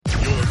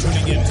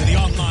Tuning in to the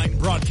online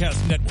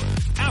broadcast network,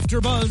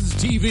 AfterBuzz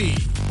TV.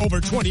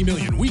 Over 20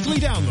 million weekly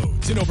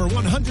downloads in over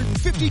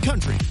 150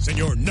 countries, and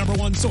your number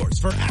one source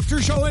for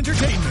after-show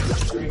entertainment.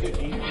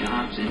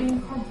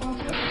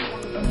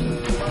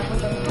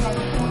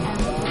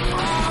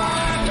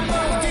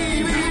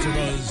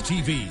 AfterBuzz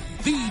TV,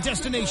 the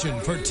destination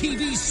for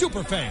TV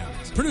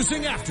superfans.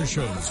 Producing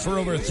aftershows for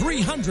over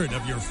 300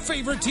 of your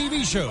favorite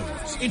TV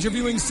shows.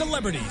 Interviewing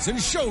celebrities and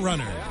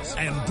showrunners.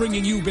 And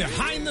bringing you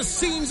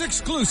behind-the-scenes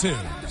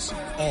exclusives.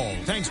 All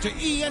thanks to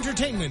E!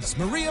 Entertainment's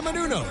Maria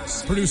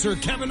Menounos, producer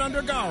Kevin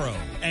Undergaro,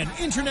 and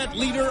internet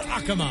leader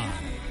Akamai.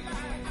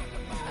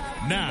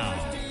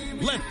 Now,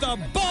 let the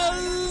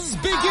buzz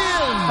begin!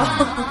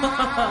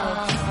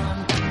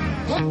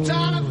 What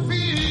kind of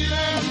feeling?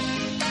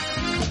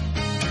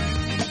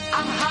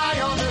 I'm high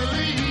on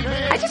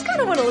believing. I just kind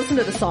of want to listen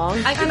to the song.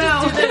 I can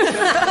know. For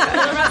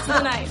the rest of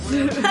the night.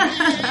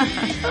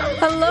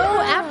 Hello,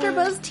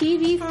 AfterBuzz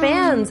TV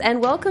fans,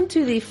 and welcome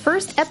to the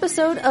first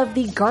episode of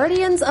the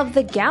Guardians of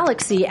the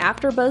Galaxy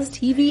AfterBuzz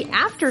TV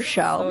After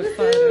Show.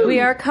 So we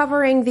are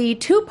covering the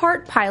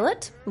two-part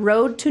pilot,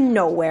 Road to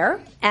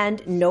Nowhere,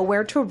 and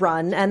Nowhere to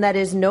Run, and that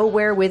is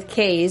Nowhere with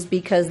K's,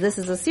 because this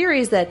is a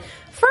series that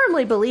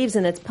firmly believes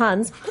in its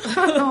puns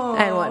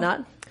and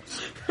whatnot.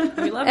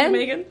 We love you,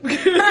 Megan.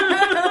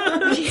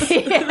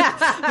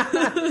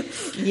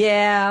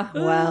 Yeah,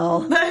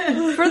 well,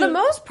 for the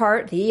most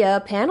part,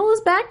 the panel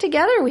is back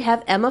together. We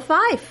have Emma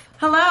Fife.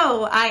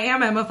 Hello, I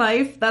am Emma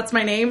Fife. That's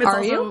my name. It's Are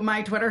also you?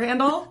 my Twitter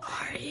handle.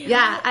 Are you?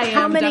 Yeah, I am.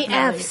 How many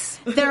definitely. Fs?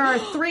 There are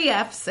 3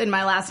 Fs in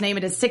my last name.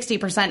 It is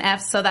 60%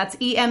 Fs, so that's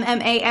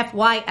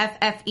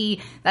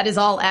EMMAFYFFE. That is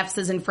all Fs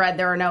as in Fred.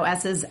 There are no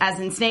S's as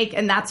in snake,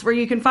 and that's where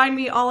you can find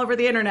me all over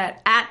the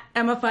internet, at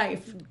Emma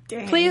Fife.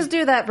 Dang. Please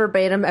do that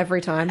verbatim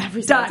every time.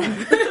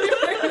 Done.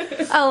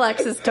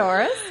 Alexis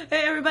Torres.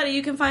 Hey, everybody.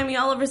 You can find me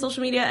all over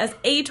social media as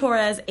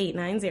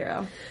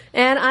atorres890.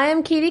 And I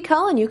am Katie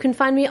Cullen. You can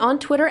find me on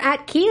Twitter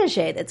at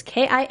Kiaxet. That's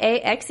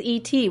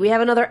Kiaxet. We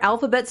have another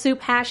Alphabet Soup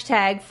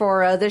hashtag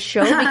for this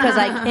show because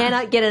I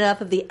cannot get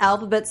enough of the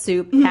Alphabet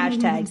Soup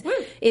hashtags.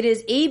 It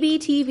is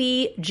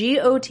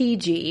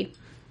ABTVGOTG.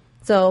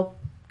 So,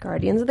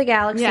 Guardians of the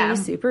Galaxy, Yeah.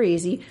 super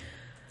easy.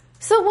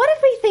 So what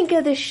did we think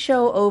of this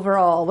show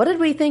overall? What did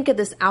we think of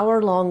this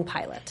hour-long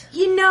pilot?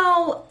 You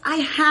know, I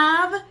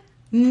have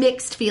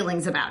mixed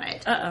feelings about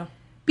it. Uh-oh.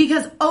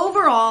 Because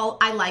overall,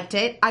 I liked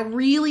it. I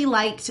really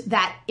liked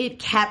that it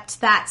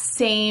kept that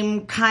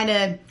same kind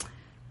of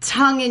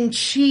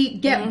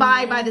tongue-in-cheek, get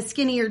by the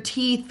skin of your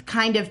teeth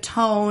kind of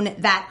tone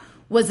that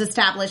was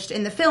established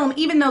in the film,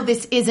 even though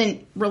this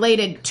isn't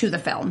related to the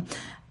film.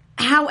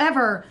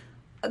 However,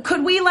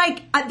 could we,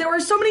 there were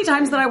so many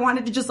times that I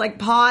wanted to just,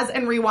 pause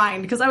and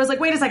rewind, because I was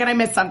like, wait a second, I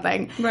missed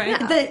something. Right.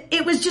 Yeah.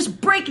 It was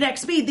just breakneck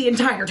speed the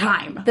entire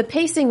time. The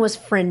pacing was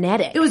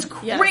frenetic. It was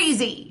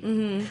crazy.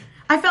 Mm-hmm.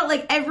 I felt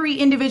like every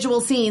individual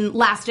scene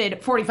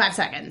lasted 45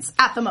 seconds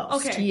at the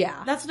most. Okay.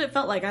 Yeah. That's what it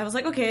felt like. I was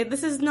like, okay,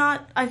 this is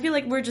not... I feel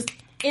like we're just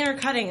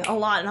intercutting a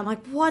lot, and I'm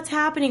like, what's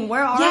happening?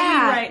 Where are we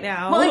right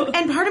now? Well,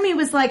 and part of me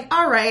was like,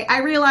 all right, I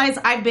realize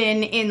I've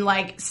been in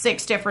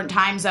 6 different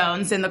time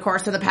zones in the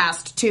course of the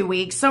past 2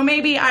 weeks, so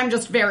maybe I'm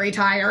just very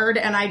tired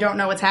and I don't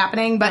know what's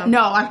happening. But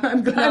no,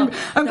 I'm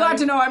glad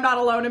to know I'm not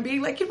alone and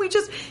being like, can we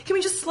just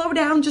slow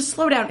down? Just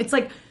slow down. It's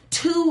they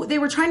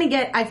were trying to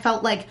get, I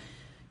felt like,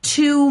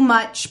 too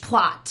much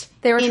plot.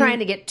 They were trying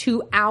to get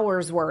 2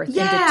 hours worth into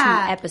 2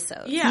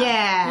 episodes.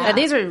 Yeah. And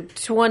these are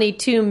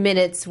 22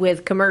 minutes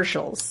with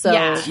commercials, so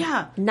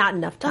Yeah. not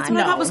enough time. That's what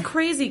I thought was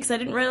crazy, because I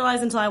didn't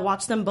realize until I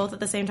watched them both at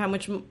the same time,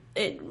 which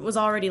it was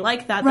already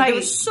like that. Right. There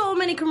were so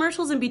many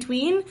commercials in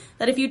between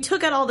that if you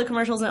took out all the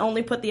commercials and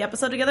only put the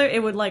episode together,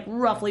 it would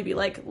roughly be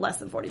less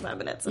than 45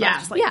 minutes. And I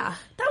was just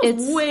that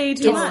was way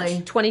too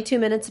much. 22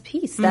 minutes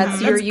apiece.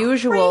 That's your That's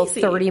usual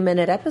crazy.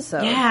 30-minute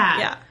episode.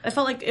 Yeah. I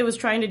felt like it was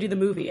trying to do the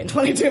movie in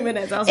 22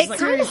 minutes. I was just It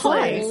kinda was.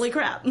 holy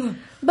crap.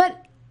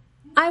 But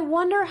I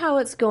wonder how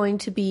it's going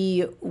to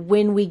be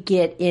when we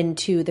get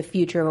into the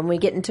future, when we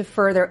get into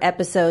further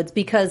episodes,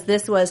 because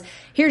this was,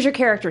 here's your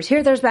characters,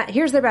 here's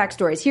their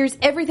backstories, here's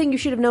everything you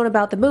should have known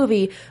about the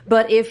movie,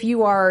 but if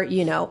you are,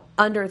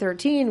 under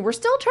 13, we're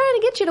still trying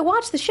to get you to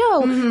watch the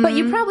show, but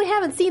you probably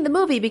haven't seen the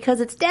movie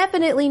because it's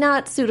definitely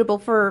not suitable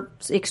for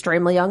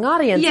extremely young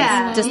audiences,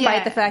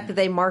 despite the fact that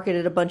they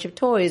marketed a bunch of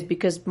toys,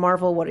 because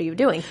Marvel, what are you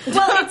doing?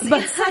 Well,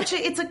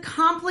 it's a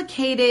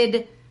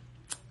complicated...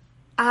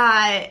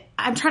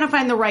 I'm trying to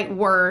find the right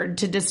word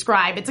to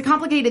describe. It's a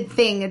complicated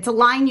thing. It's a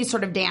line you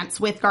sort of dance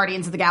with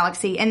Guardians of the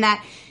Galaxy, in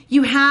that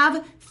you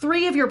have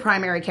 3 of your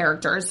primary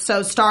characters,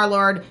 so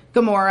Star-Lord,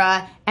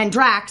 Gamora, and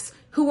Drax,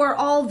 who are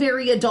all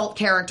very adult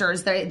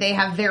characters. They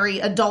have very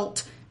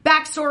adult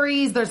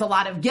backstories. There's a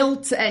lot of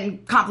guilt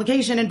and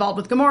complication involved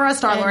with Gamora.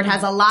 Star-Lord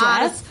has a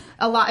lot,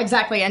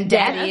 exactly, and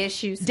Daddy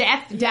issues.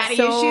 Daddy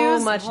So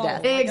issues. much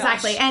death.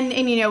 Exactly. And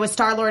with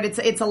Star-Lord,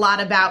 it's a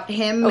lot about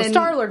him. Oh,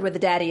 Star-Lord with the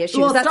daddy issues.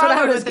 Well, That's what I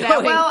Star-Lord was with the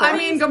going Well, for. I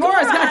mean,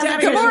 Gamora's got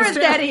daddy issues. Gamora's too.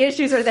 daddy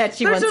issues are that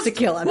she wants to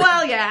kill him.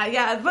 Well,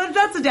 yeah, but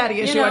that's a daddy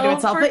issue unto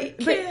itself. For But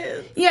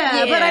kids.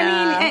 Yeah, but I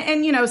mean,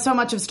 and you know, so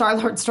much of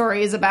Star-Lord's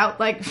story is about,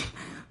 like,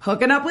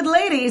 hooking up with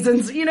ladies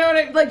and, you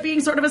know, like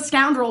being sort of a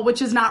scoundrel,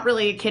 which is not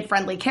really a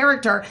kid-friendly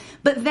character.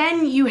 But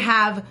then you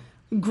have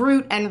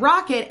Groot and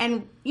Rocket,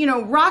 and, you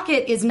know,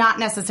 Rocket is not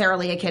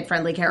necessarily a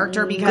kid-friendly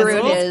character because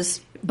Groot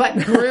is. But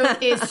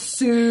Groot is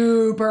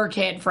super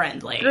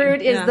kid-friendly.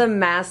 Groot is the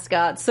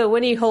mascot, so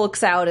when he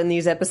hulks out in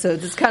these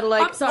episodes, it's kind of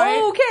like,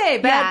 okay,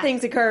 bad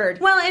things occurred.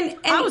 Well, and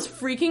I was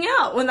freaking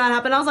out when that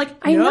happened. I was like,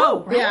 I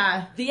know, right?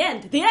 Yeah. The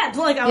end.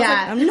 Like, I was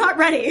like, I'm not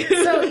ready.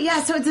 So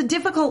it's a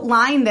difficult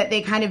line that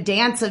they kind of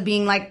dance of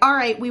being like, all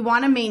right, we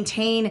want to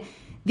maintain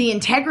the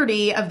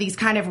integrity of these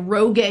kind of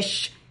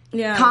roguish,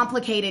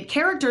 complicated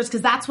characters,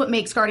 because that's what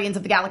makes Guardians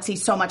of the Galaxy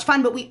so much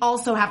fun, but we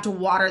also have to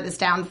water this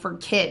down for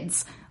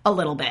kids a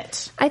little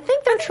bit. I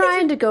think they're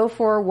trying to go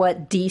for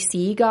what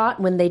DC got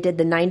when they did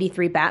the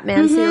 93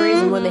 Batman series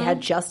and when they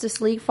had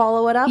Justice League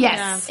follow it up.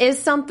 Yes. Is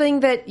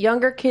something that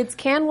younger kids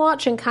can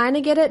watch and kind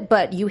of get it,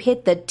 but you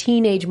hit the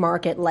teenage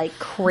market like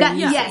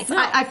crazy.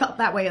 I felt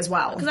that way as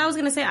well. Because I was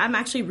going to say, I'm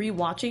actually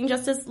rewatching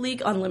Justice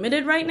League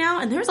Unlimited right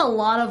now, and there's a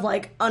lot of,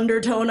 like,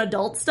 undertone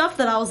adult stuff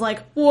that I was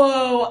like,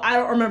 whoa, I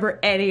don't remember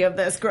any of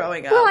this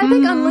growing up. Well, I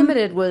think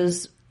Unlimited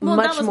was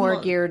much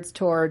more geared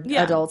toward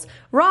adults.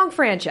 Wrong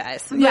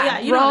franchise.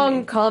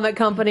 Wrong comic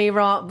company,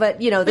 wrong.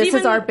 But, you know, this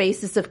is our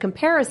basis of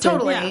comparison.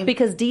 Totally.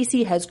 Because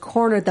DC has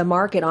cornered the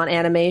market on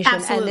animation.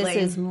 Absolutely. And this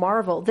is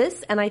Marvel.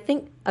 This, and I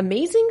think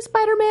Amazing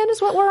Spider-Man is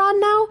what we're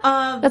on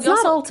now. That's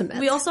not Ultimate.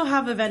 We also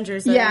have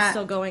Avengers that is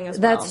still going as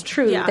well. That's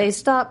true. Yeah. They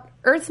stopped.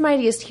 Earth's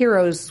Mightiest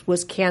Heroes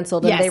was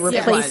canceled and they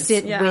replaced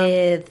it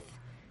with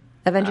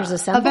Avengers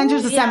Assemble.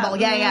 Avengers Assemble.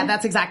 Yeah,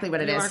 that's exactly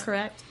what it is. You are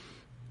correct.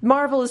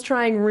 Marvel is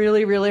trying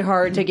really, really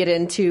hard to get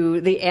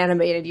into the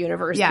animated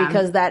universe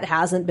because that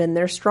hasn't been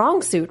their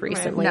strong suit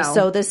recently. Right. No.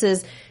 So this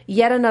is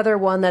yet another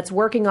one that's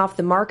working off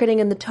the marketing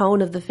and the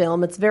tone of the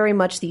film. It's very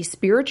much the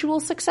spiritual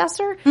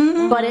successor,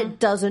 but it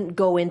doesn't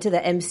go into the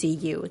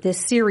MCU. This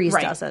series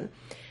doesn't.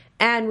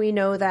 And we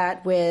know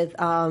that with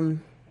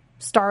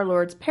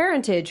Star-Lord's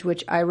parentage,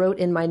 which I wrote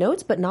in my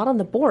notes, but not on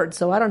the board,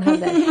 so I don't have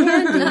that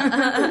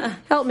handy.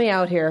 Help me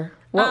out here.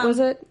 What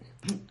was it?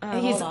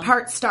 He's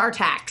part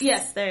StarTax.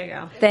 Yes, there you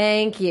go.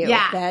 Thank you.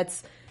 Yeah.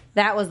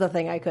 That was the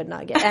thing I could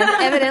not get. And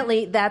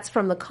evidently that's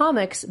from the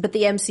comics, but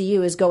the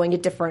MCU is going a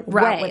different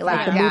way.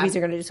 Like the movies are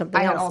going to do something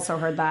else. I also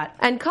heard that.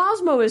 And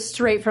Cosmo is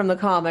straight from the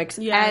comics.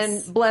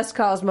 Yes. And bless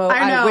Cosmo.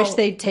 I wish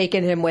they'd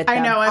taken him with them.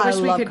 I know. I wish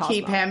we could Cosmo.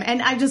 keep him.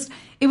 And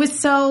he was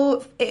so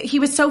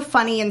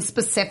funny and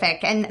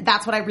specific, and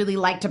that's what I really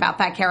liked about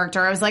that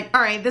character. I was like, all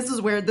right, this is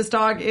weird. This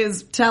dog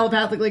is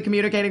telepathically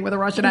communicating with a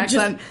Russian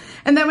accent.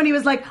 And then when he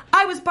was like,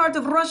 I was part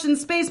of the Russian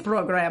space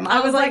program,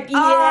 I was like,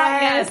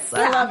 yes,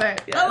 I love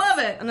it. Yes. I love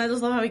it. And I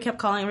just love how he kept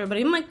calling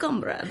everybody my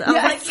comrade. I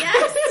was like,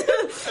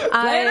 yes.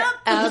 I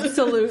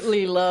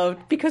absolutely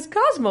loved, because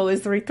Cosmo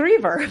is the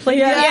retriever. Like,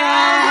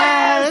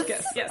 yes.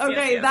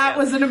 Okay, that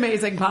was an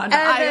amazing pun.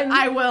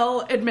 I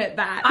will admit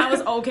that. I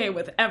was okay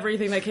with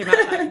everything that came out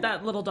of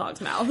that little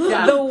dog's mouth.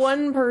 Yeah. The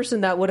one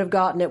person that would have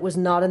gotten it was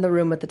not in the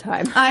room at the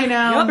time. I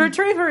know.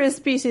 Retriever is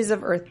species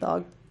of earth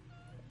dog.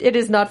 It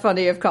is not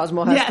funny if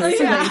Cosmo has to. It's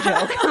a main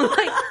joke. I'm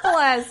like,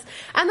 bless.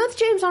 And that's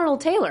James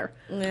Arnold Taylor,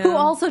 who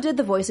also did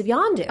the voice of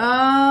Yondu.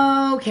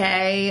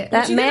 Okay.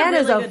 That man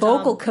is a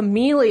vocal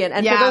chameleon.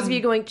 And for those of you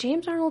going,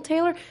 James Arnold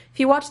Taylor, if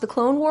you watch the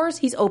Clone Wars,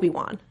 he's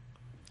Obi-Wan.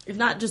 If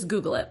not, just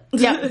Google it.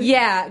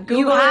 Yeah, Google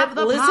you have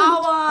the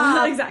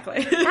power.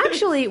 Exactly.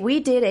 Actually, we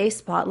did a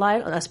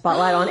spotlight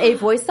on A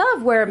Voice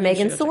Of, where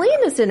Megan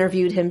Salinas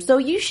interviewed him, so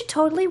you should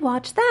totally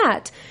watch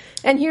that.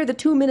 And hear the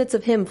 2 minutes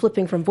of him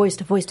flipping from voice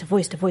to voice to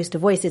voice to voice to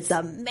voice. It's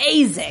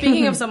amazing.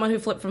 Speaking of someone who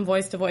flipped from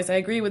voice to voice, I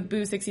agree with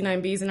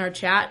Boo69Bs in our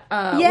chat. Will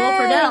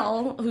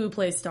Friedle, who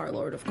plays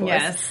Star-Lord, of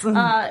course,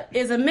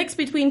 is a mix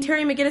between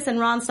Terry McGinnis and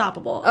Ron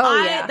Stoppable.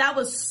 That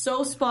was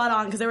so spot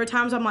on, because there were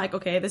times I'm like,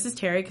 okay, this is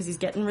Terry, because he's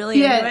getting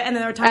really into it. And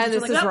then there were times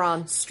this is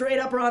Ron. Straight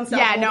up Ron Stoppable.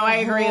 Yeah, no, I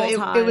agree.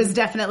 It was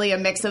definitely a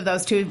mix of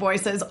those two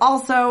voices.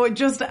 Also,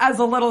 just as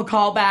a little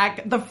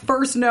callback, the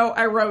first note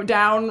I wrote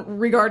down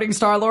regarding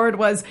Star-Lord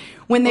was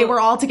when they were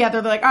all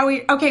together, they're like,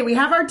 we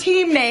have our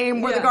team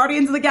name, we're the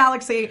Guardians of the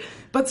Galaxy,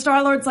 but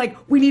Star-Lord's like,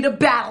 we need a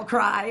battle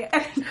cry.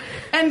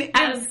 And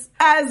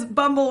as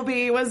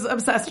Bumblebee was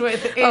obsessed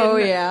with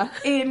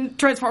in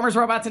Transformers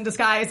Robots in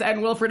Disguise,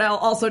 and Will Friedle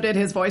also did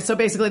his voice. So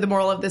basically the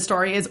moral of this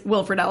story is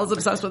Will Friedle is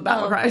obsessed with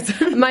battle cries.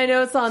 My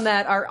notes on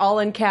that are all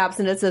in caps,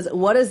 and it says,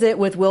 what is it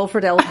with Will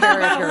Friedle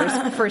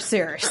characters for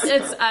Cirrus?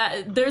 It's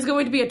there's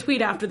going to be a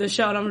tweet after the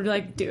show, and I'm going to be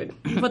like, dude,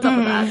 what's up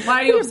with that?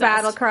 Why are you obsessed?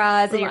 Battle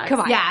cries, and come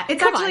on. Yeah,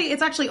 it's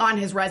actually on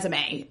his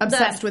resume,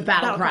 obsessed with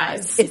battle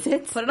cries. Is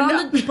it? Put it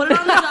on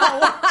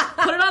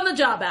the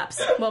job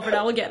apps. Will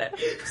Friedle will get it.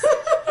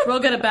 We'll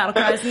get a battle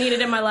cries. Need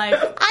it in my life.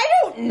 I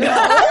don't know.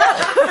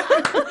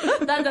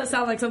 That does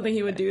sound like something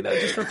he would do, though,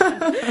 just for fun.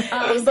 But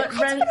it's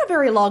been a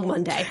very long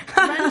Monday.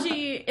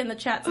 Renji in the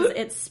chat says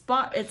it's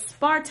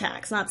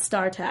Spartax, not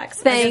StarTax.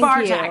 Thank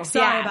you.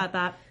 Sorry about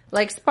that.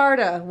 Like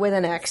Sparta with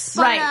an X.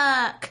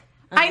 Right.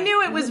 I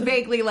knew it was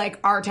vaguely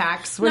like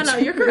Artax, which no,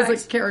 you're correct.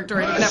 was a character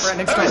in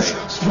Neverending Story.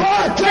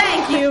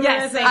 Thank you,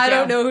 Yes, Marissa. I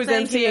don't know who's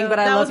emceeing, but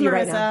I love you Marissa.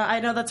 right now. I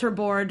know that's her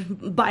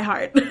board by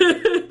heart.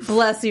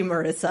 Bless you,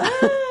 Marissa.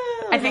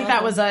 I think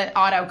that was an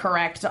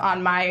autocorrect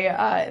on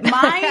my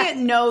my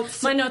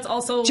notes. My notes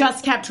also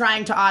just kept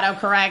trying to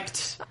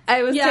autocorrect.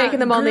 I was taking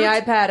them on the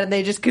iPad, and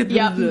they just could.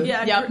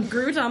 Yep.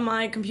 Groot on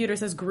my computer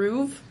says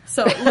groove,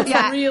 so it looks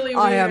really weird.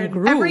 I am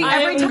Groot.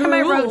 Every time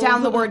I wrote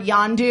down the word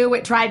Yondu,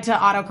 it tried to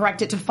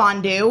autocorrect it to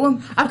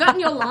fondue. I've gotten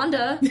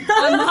Yolanda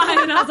on mine,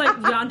 and I was like,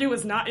 Yondu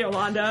is not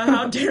Yolanda.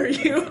 How dare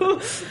you?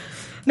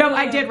 No,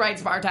 I did write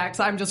Spartax.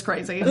 I'm just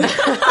crazy.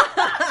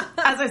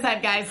 As I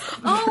said, guys.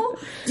 Oh,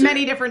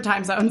 many different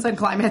time zones and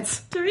climates.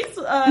 Therese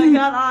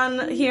got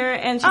on here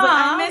and she's like,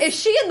 I miss... Is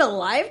she in the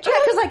live chat?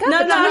 Because I got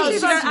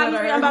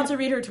I'm about to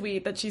read her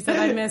tweet that she said,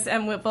 I miss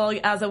M. Whipple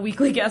as a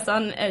weekly guest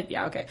on...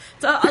 yeah, okay.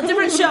 It's a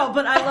different show,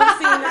 but I love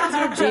seeing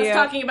that because we're just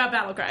talking about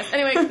Battle Cries.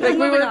 Anyway,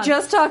 we were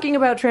just talking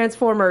about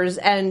Transformers,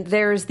 and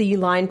there's the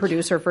line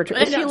producer for...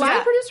 Is she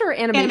line producer or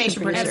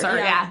animation producer?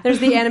 Yeah. There's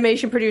the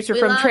animation producer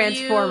from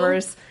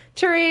Transformers.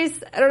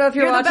 Therese, I don't know if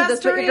you're watching this,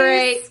 but you're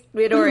great.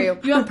 We adore you.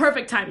 You have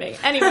perfect timing.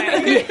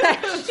 Anyway.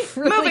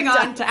 Moving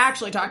on to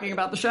actually talking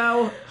about the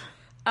show.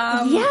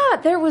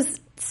 There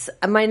was...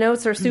 My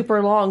notes are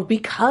super long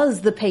because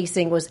the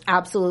pacing was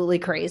absolutely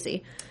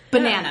crazy.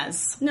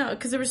 Bananas. No,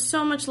 because there was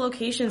so much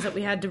locations that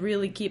we had to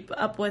really keep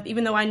up with,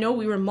 even though I know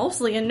we were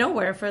mostly in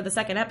nowhere for the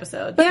second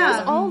episode. But it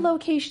was all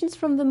locations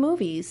from the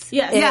movies.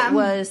 Yes. It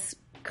was...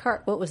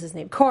 what was his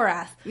name?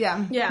 Korath.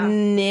 Yeah.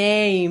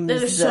 Names.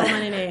 There's so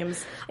many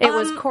names. It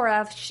was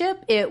Korath's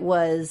ship. It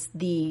was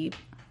the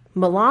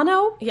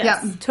Milano.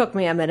 Yes. Yep. Took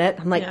me a minute.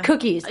 I'm like,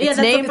 cookies. It's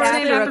named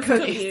after a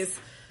cookie.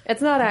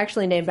 It's not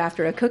actually named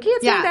after a cookie.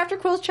 It's named after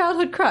Quill's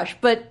childhood crush.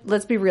 But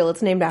let's be real.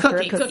 It's named after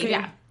a cookie.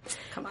 Yeah.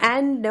 Come on.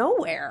 And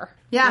nowhere.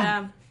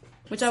 Yeah.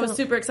 Which I was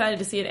super excited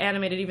to see it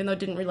animated, even though it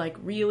didn't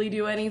really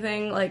do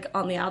anything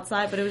on the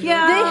outside. But it was they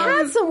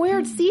had some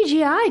weird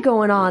CGI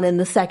going on in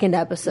the second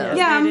episode.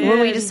 Yeah, when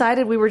we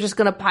decided we were just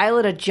going to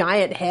pilot a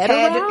giant head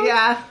around.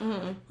 Yeah,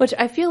 which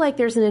I feel like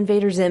there's an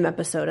Invader Zim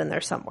episode in there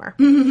somewhere.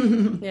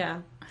 Yeah.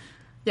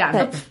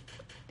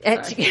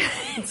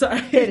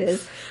 Sorry. It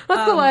is.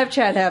 What's the live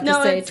chat have to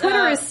say?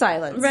 Twitter is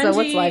silent. So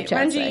what's live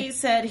chat say? Renji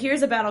said,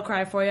 "Here's a battle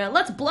cry for you.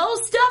 Let's blow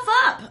stuff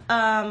up."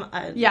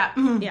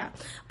 Yeah.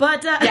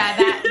 But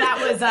that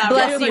was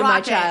bless you, Rocket.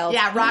 my child.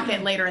 Yeah,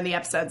 Rocket later in the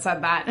episode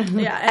said that.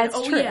 Yeah,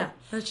 that's true. Yeah,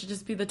 that should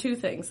just be the two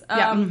things.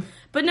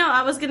 But no,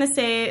 I was gonna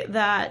say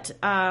that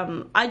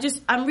I'm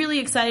really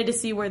excited to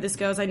see where this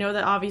goes. I know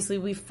that obviously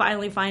we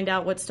finally find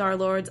out what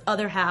Star-Lord's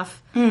other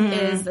half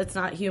is that's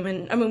not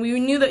human. I mean, we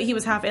knew that he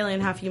was half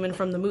alien, half human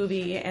from the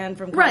movie and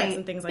from comics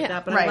and things like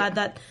that. But I'm glad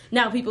that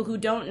now people who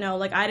don't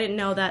know, I didn't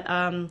know that.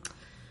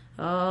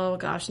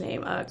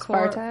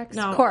 Spartax?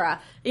 No, Korra.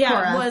 Yeah,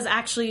 Korra was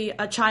actually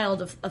a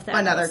child of Thanos.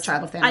 Another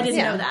child of Thanos. I didn't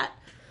know that.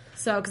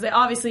 So, because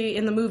obviously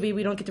in the movie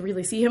we don't get to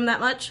really see him that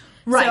much.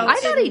 Right. So I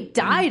thought he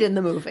died in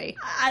the movie.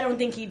 I don't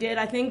think he did.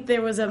 I think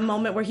there was a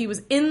moment where he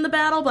was in the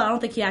battle, but I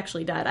don't think he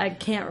actually died. I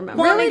can't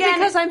remember. Really?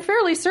 Because I'm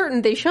fairly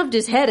certain they shoved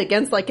his head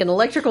against an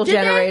electrical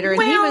generator.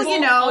 Well, and he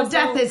was,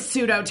 death is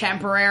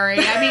pseudo-temporary.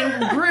 I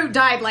mean, Groot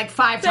died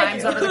 5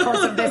 times over the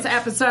course of this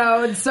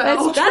episode, so...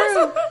 That's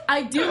true.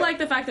 I do like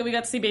the fact that we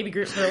got to see Baby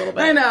Groot for a little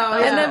bit. I know.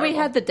 And then we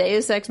had the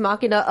Deus Ex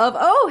Machina of,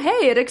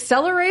 it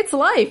accelerates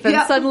life. And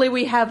suddenly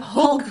we have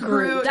Hulk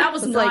Groot. That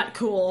was not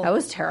cool. That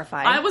was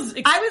terrifying. I was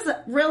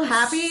real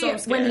happy so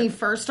when he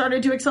first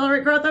started to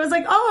accelerate growth. I was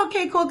like, oh,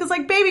 okay, cool, because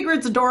Baby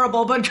Groot's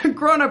adorable, but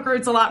grown-up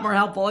Groot's a lot more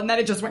helpful. And then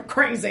it just went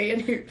crazy.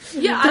 And I take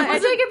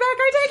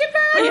it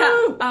back.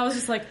 Yeah, I was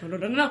just like,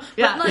 no.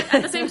 Yeah. But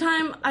at the same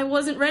time, I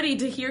wasn't ready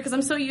to hear, because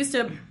I'm so used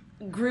to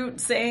Groot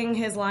saying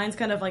his lines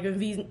kind of like a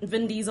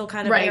Vin Diesel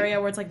kind of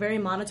area where it's very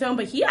monotone,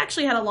 but he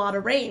actually had a lot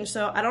of range,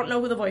 so I don't know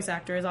who the voice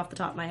actor is off the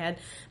top of my head,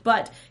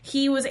 but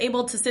he was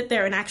able to sit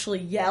there and actually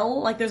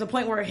yell. There's a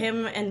point where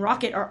him and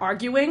Rocket are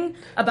arguing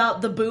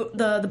about the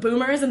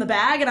boomers in the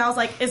bag, and I was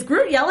like, is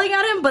Groot yelling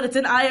at him, but it's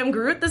an I am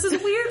Groot? This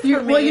is weird for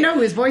me. Well, you know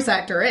who his voice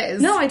actor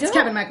is. No, I don't. It's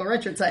Kevin Michael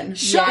Richardson.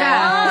 Shut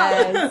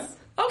up!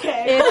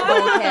 Okay.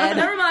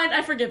 Never mind.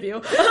 I forgive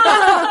you.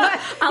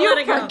 I'll let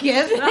it go.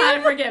 I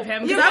forgive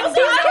him. He's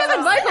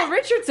Kevin Michael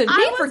Richardson.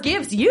 He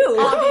forgives you.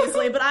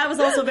 Obviously, but I was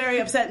also very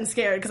upset and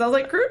scared because I was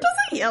like, Groot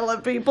doesn't yell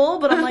at people,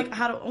 but I'm like,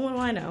 what do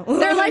I know?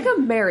 They're like a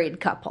married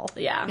couple.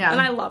 Yeah. And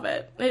I love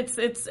it. It's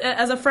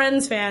as a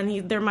Friends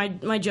fan, they're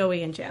my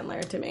Joey and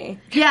Chandler to me.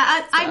 Yeah,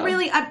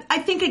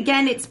 I think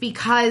again it's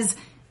because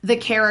the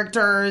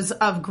characters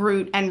of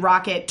Groot and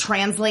Rocket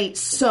translate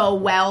so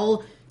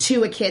well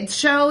to a kids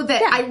show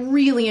that I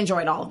really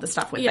enjoyed all of the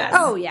stuff with this.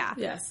 Oh yeah.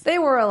 Yes. They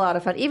were a lot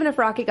of fun. Even if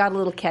Rocket got a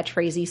little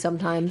catchphrasey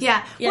sometimes.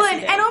 Yeah.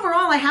 Yes, and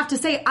overall I have to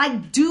say I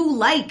do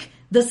like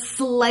the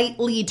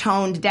slightly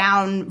toned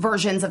down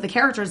versions of the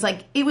characters.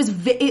 It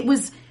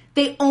was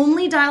they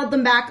only dialed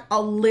them back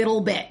a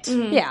little bit.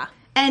 Mm-hmm. Yeah.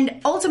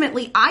 And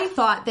ultimately I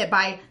thought that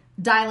by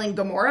dialing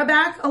Gamora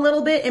back a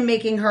little bit and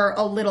making her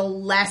a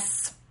little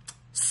less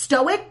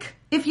stoic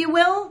if you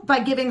will, by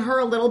giving her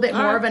a little bit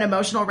more of an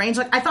emotional range.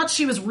 Like, I thought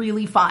she was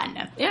really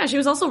fun. Yeah, she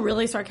was also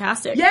really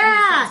sarcastic. Yeah,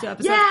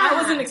 I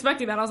wasn't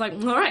expecting that. I was like, all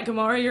right,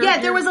 Gamora, you're...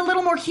 there was a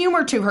little more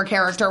humor to her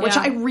character, which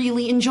I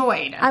really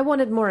enjoyed. I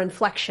wanted more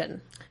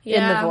inflection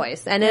in the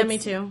voice. And me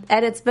too.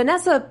 And it's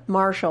Vanessa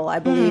Marshall, I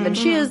believe, and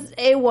she is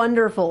a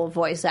wonderful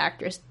voice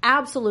actress.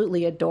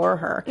 Absolutely adore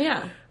her.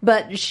 Yeah.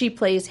 But she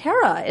plays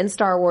Hera in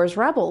Star Wars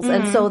Rebels,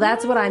 and so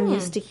that's what I'm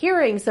used to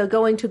hearing. So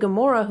going to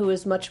Gamora, who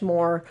is much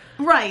more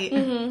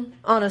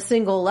on a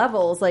single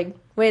level, is like,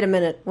 wait a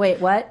minute, wait,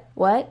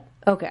 what?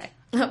 Okay.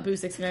 Boo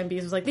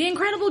 69Bs was like, the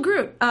Incredible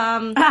Groot. But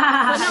no,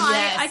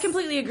 I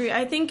completely agree.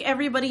 I think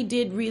everybody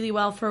did really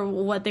well for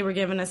what they were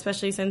given,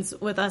 especially since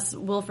with us,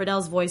 Will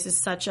Friedle's voice is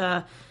such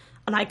an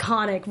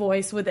iconic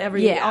voice with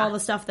all the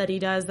stuff that he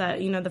does, that,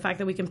 the fact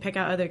that we can pick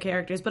out other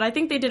characters. But I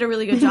think they did a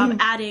really good job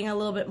adding a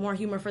little bit more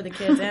humor for the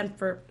kids and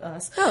for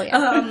us. Oh,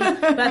 yeah.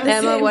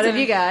 Emma, what have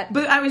you got?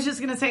 But I was just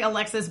going to say,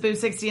 Alexis Boo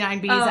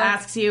 69Bs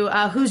asks you,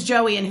 who's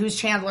Joey and who's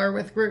Chandler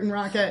with Groot and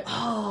Rocket?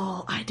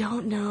 Oh, I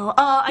don't know.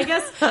 I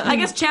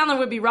guess Chandler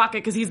would be Rocket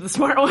because he's the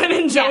smart one,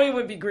 and Joey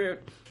would be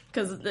Groot.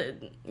 Because,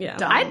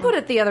 I'd put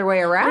it the other way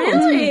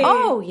around. Really?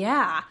 Oh,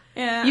 yeah.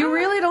 Yeah. You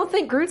really don't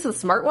think Groot's the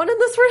smart one in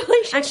this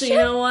relationship? Actually, you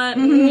know what?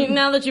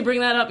 Now that you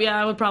bring that up,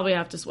 I would probably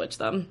have to switch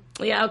them.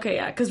 Yeah, okay,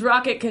 yeah. Because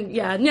Rocket can,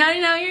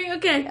 no, you're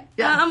okay.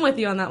 Yeah. I'm with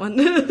you on that one.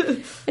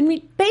 And we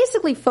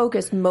basically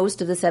focused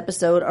most of this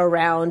episode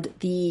around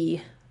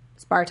the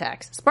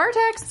Spartax.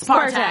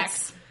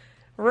 Spartax.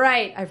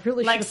 Right. I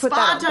really should have put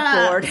that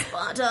on the board.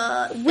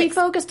 Sparta. We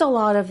focused a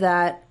lot of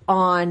that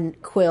on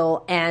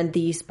Quill and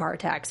the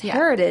Spartax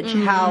heritage,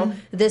 how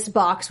this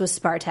box was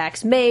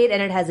Spartax made,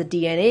 and it has a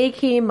DNA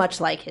key,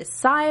 much like his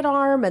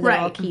sidearm, and they're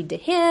all keyed to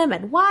him.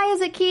 And why is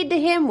it keyed to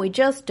him? We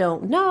just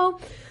don't know.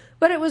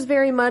 But it was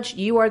very much,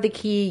 you are the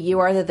key, you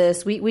are the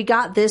this. We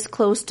got this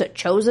close to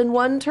Chosen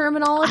One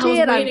terminology,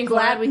 and I'm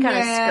glad we kind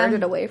of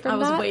skirted away from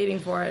that. I was waiting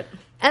for it.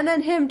 And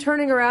then him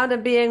turning around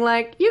and being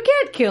like, you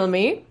can't kill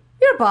me.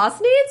 Your boss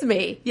needs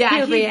me. Yeah,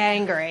 he'll be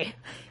angry.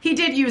 He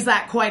did use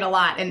that quite a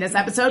lot in this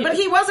episode, but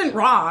he wasn't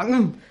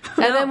wrong.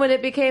 And then when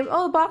it became,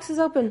 the box is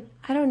open.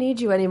 I don't need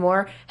you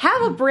anymore.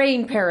 Have a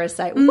brain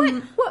parasite.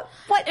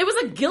 What? It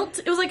was a guilt.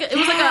 It was like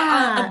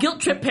a guilt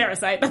trip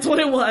parasite. That's what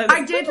it was.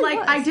 I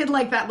did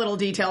like that little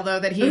detail though,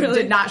 that he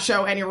did not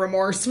show any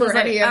remorse for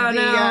any of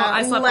the.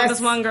 I slept with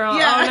this one girl.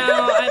 Yeah. Oh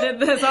no, I did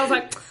this. I was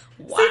like,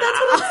 wow. See, that's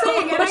what I'm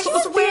saying. And I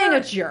just being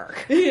a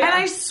jerk. Yeah. And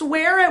I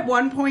swear at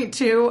one point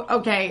too,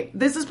 okay,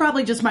 this is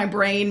probably just my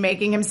brain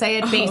making him say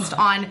it based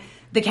on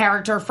the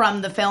character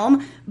from the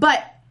film,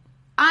 but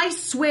I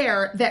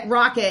swear that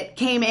Rocket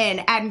came in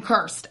and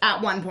cursed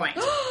at one point.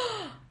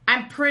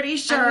 I'm pretty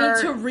sure. I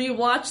need to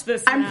rewatch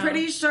this now. I'm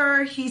pretty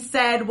sure he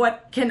said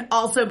what can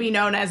also be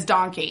known as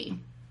donkey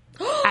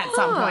at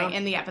some point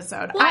in the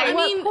episode. Well, at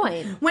what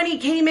point? When he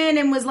came in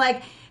and was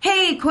like,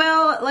 hey,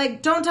 Quill,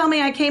 don't tell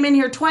me I came in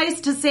here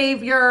twice to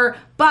save your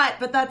butt,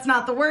 but that's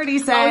not the word he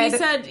said.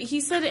 Oh, he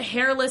said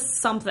hairless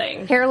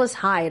something. Hairless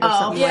hide or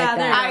something like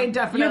that. I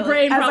definitely, your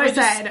brain probably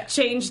just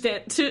changed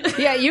it to...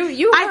 Yeah,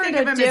 you heard I think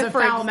of him as a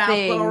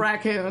foul-mouthed little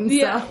raccoon.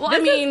 Yeah, so. well,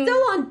 this is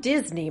still on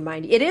Disney,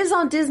 mind you. It is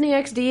on Disney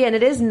XD, and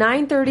it is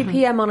 9:30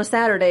 p.m. on a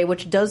Saturday,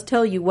 which does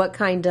tell you what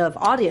kind of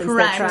audience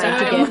they're trying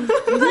to get.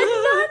 But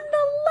nonetheless...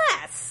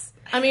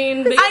 I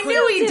mean, I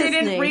knew he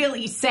didn't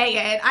really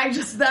say it. I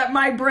just, that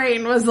my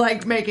brain was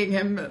making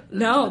him.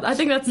 No, I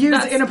think that's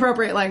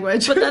inappropriate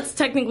language. But that's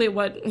technically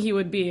what he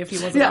would be if he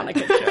wasn't on a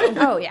kid show.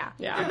 Oh yeah,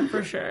 yeah,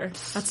 for sure.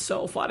 That's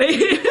so funny.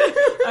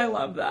 I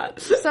love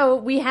that. So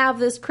we have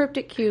this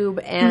cryptic cube,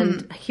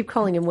 and I keep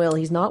calling him Will.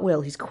 He's not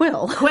Will. He's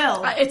Quill.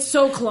 Quill. It's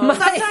so close.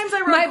 Sometimes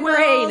I wrote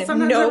Quill.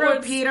 Sometimes I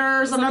wrote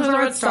Peter. Sometimes I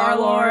wrote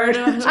Star-Lord.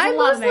 I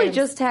mostly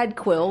just had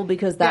Quill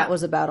because that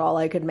was about all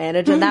I could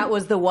manage, and that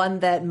was the one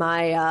that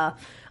my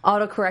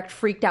autocorrect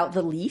freaked out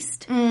the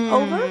least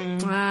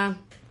over.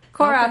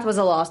 Korath was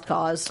a lost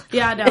cause.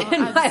 Yeah, no.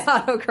 In my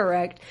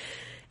autocorrect.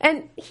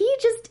 And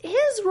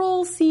his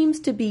role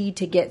seems to be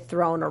to get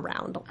thrown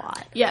around a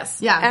lot.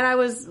 Yes. Yeah. And I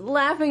was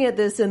laughing at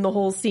this in the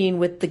whole scene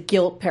with the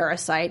guilt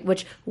parasite,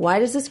 which, why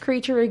does this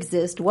creature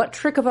exist? What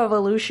trick of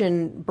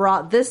evolution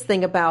brought this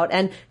thing about?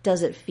 And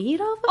does it feed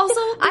off of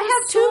Also, it? I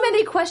have too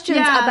many questions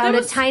about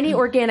a tiny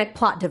organic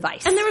plot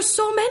device. And there were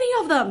so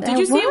many of them. Did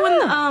you see it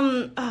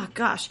when,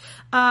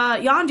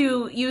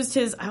 Yondu used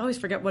his, I always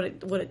forget what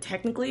it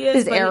technically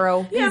is. His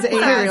arrow. His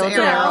arrow.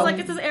 I was like,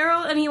 it's his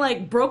arrow, and he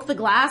broke the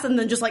glass, and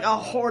then just a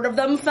horde of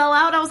them fell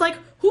out. I was like,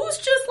 who's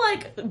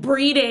just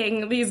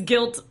breeding these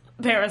guilt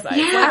parasites?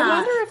 Yeah. I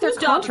wonder if they're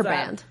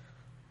contraband.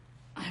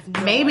 I have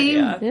no Maybe.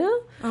 idea. Yeah.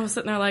 I was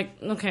sitting there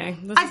okay.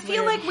 I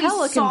feel like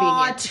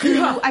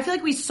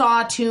we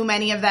saw too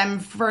many of them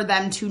for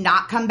them to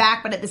not come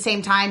back, but at the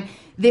same time,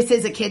 this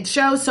is a kid's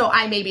show, so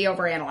I may be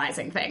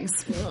overanalyzing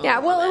things. Yeah,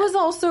 well, it was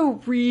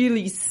also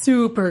really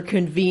super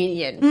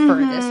convenient for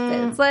this bit.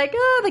 It's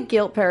the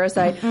guilt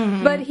parasite.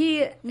 But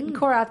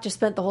Korath just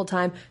spent the whole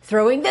time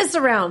throwing this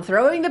around,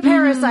 throwing the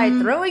parasite,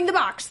 throwing the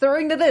box,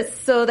 throwing the this.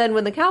 So then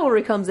when the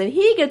cavalry comes in,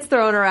 he gets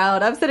thrown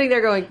around. I'm sitting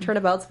there going,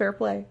 turnabout's fair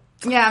play.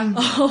 Yeah.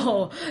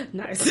 Oh,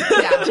 nice.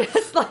 Yeah.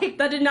 Just like,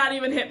 that did not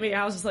even hit me.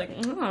 I was just like,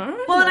 all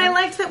right. Well, and I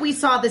liked that we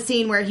saw the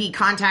scene where he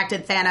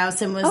contacted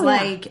Thanos and was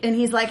and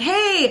he's like,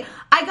 hey,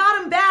 I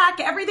got him back.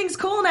 Everything's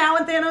cool now.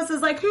 And Thanos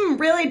is like,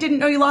 really? Didn't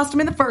know you lost him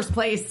in the first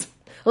place.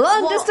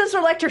 Long distance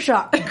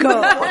electroshock. Go.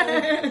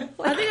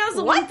 I think that's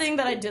the one thing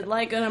that I did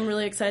like, and I'm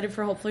really excited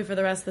for, hopefully, for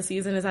the rest of the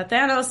season, is that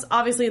Thanos,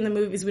 obviously in the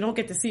movies, we don't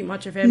get to see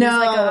much of him. No. He's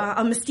like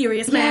a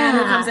mysterious man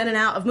who comes in and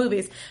out of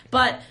movies.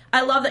 But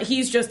I love that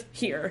he's just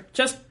here.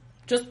 Just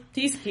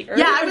he's here.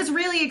 Yeah, I was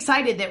really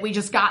excited that we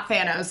just got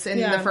Thanos in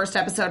the first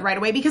episode right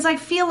away, because I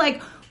feel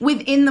like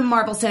within the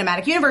Marvel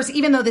Cinematic Universe,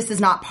 even though this is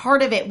not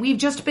part of it, we've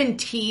just been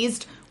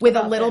teased with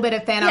a little bit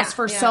of Thanos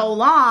for so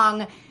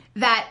long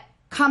that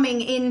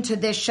coming into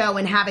this show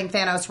and having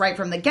Thanos right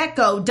from the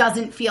get-go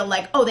doesn't feel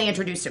like, oh, they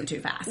introduced him too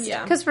fast.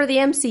 Yeah. Because for the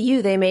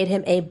MCU, they made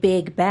him a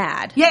big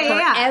bad. For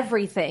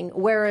everything.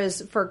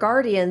 Whereas for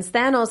Guardians,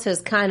 Thanos has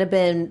kind of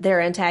been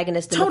their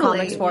antagonist in the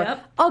comics for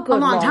a good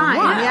long time.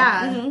 While.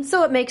 Yeah. Mm-hmm.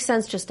 So it makes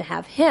sense just to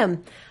have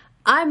him.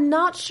 I'm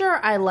not sure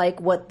I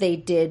like what they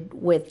did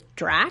with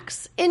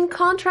Drax in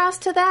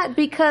contrast to that,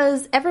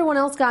 because everyone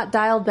else got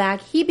dialed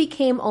back. He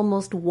became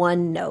almost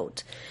one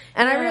note.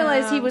 And I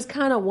realized he was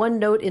kind of one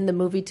note in the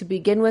movie to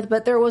begin with,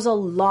 but there was a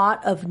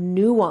lot of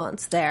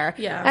nuance there.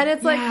 Yeah. And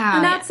it's like,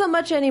 not so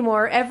much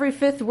anymore. Every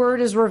fifth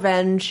word is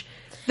revenge.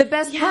 The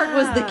best part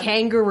was the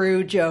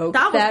kangaroo joke.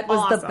 That was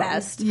awesome. The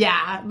best.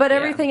 Yeah. But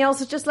everything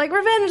else is just like,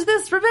 revenge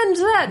this, revenge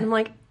that. And I'm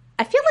like,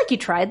 I feel like you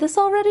tried this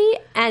already,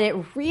 and it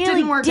really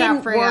didn't work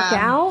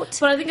out.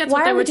 But I think that's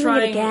what they were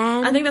trying.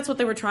 I think that's what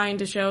they were trying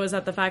to show, is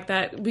that the fact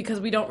that,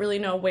 because we don't really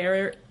know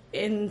where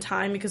in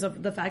time, because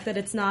of the fact that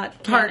it's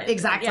not part of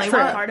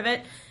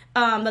it,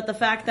 that the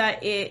fact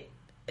that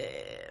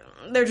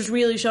they're just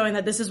really showing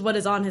that this is what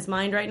is on his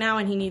mind right now,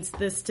 and he needs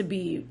this to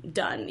be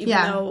done. Even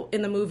though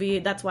in the movie,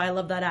 that's why I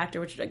love that actor,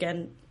 which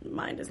again,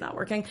 mind is not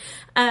working.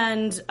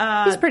 And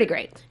he's pretty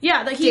great.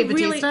 Yeah, that he Dave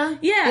really, Bautista?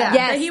 Yes,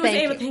 that he was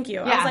able. you. Thank you.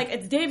 I was like,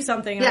 it's Dave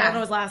something, and I don't know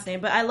his last name,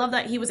 but I love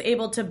that he was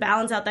able to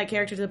balance out that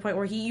character to the point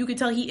where you could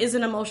tell he is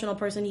an emotional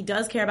person. He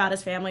does care about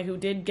his family, who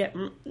did get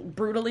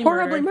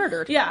horribly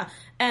murdered. Yeah,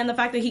 and the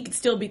fact that he could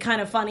still be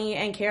kind of funny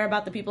and care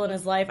about the people in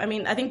his life. I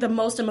mean, I think the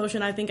most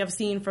emotion I think I've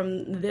seen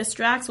from this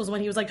Drax was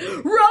when he was like,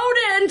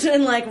 rodent,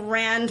 and like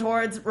ran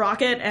towards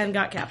Rocket and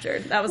got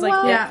captured. That was like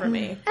it for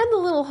me. And the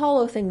little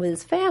hollow thing with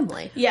his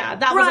family. Yeah,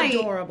 that was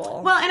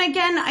adorable. Well, and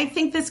again, I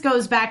think this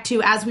goes back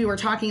to, as we were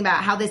talking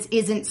about, how this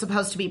isn't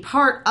supposed to be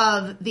part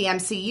of the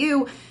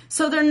MCU,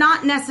 so they're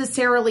not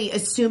necessarily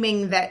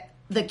assuming that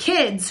the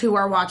kids who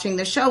are watching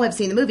the show have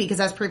seen the movie,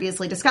 because as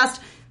previously discussed,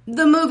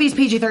 the movie's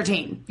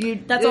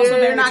PG-13. That's also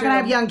very You're not true. going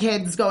to have young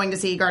kids going to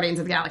see Guardians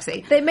of the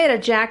Galaxy. They made a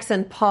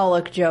Jackson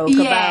Pollock joke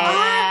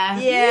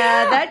about...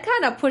 Yeah, that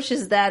kind of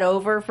pushes that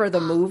over for the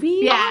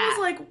movie. Yeah. I was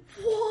like,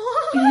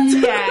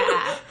 what?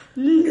 Yeah.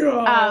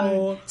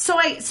 No. So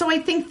I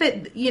think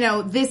that,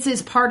 this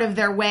is part of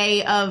their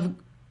way of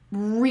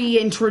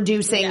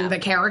reintroducing the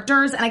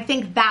characters, and I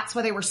think that's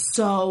why they were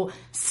so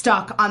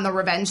stuck on the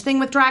revenge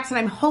thing with Drax, and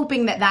I'm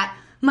hoping that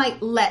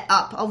might let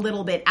up a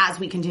little bit as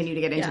we continue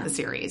to get into the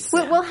series.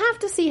 We'll have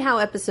to see how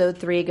episode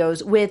 3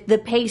 goes with the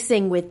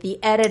pacing, with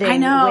the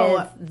editing,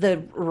 with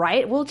the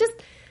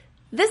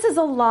this is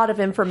a lot of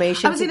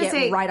information to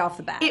get right off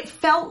the bat. It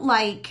felt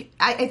like,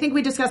 I think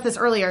we discussed this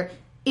earlier,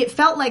 it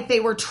felt like they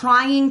were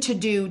trying to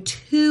do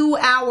 2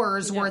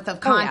 hours worth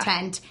of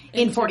content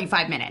in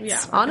 45 minutes. Yeah,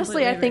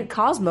 honestly, I think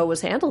Cosmo was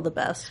handled the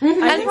best.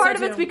 Mm-hmm. And part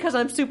of it's because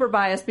I'm super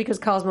biased, because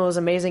Cosmo is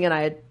amazing and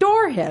I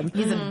adore him.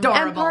 He's adorable.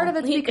 And part of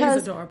it's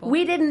because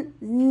we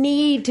didn't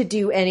need to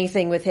do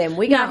anything with him.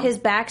 We got his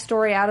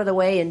backstory out of the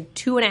way in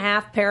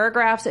 2.5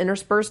 paragraphs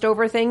interspersed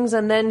over things,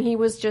 and then he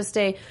was just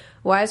a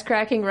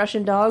wisecracking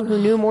Russian dog who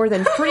knew more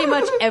than pretty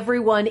much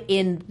everyone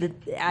in the...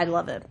 I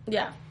love it.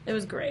 Yeah, it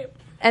was great.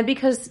 And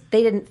because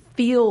they didn't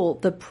feel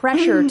the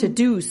pressure to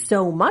do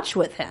so much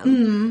with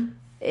him,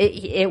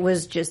 it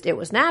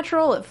was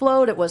natural, it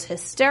flowed, it was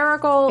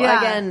hysterical. Yeah.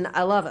 Again,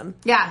 I love him.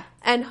 Yeah.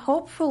 And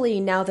hopefully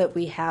now that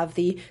we have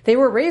they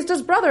were raised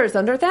as brothers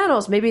under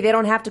Thanos, maybe they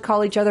don't have to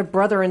call each other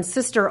brother and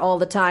sister all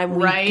the time.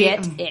 We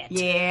get it.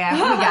 Yeah, we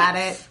got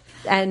it.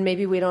 And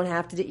maybe we don't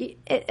have to do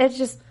it. It's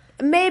just...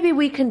 Maybe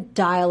we can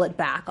dial it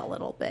back a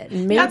little bit.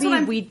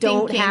 Maybe we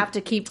don't have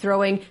to keep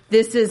throwing,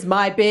 this is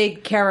my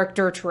big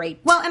character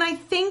trait. Well, and I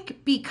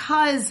think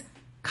because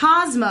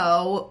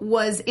Cosmo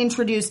was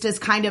introduced as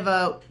kind of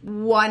a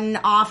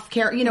one-off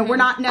character, we're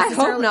not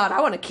necessarily... I hope not.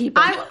 I want to keep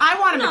him. I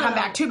want him to come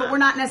back too, but we're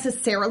not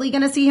necessarily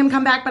going to see him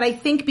come back. But I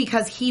think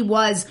because he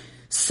was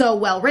so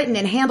well written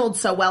and handled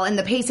so well, and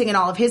the pacing in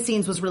all of his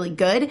scenes was really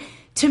good,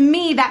 to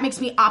me, that makes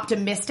me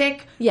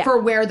optimistic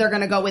for where they're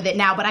going to go with it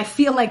now. But I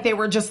feel like they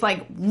were just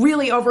like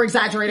really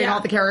over-exaggerating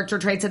all the character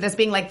traits of this,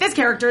 being like, this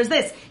character is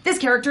this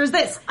character is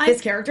this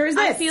character is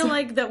this. I feel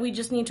like that we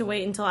just need to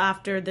wait until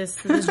after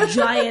this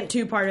giant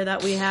two-parter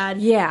that we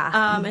had.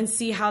 And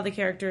see how the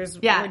characters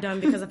were done,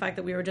 because of the fact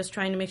that we were just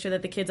trying to make sure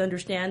that the kids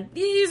understand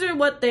these are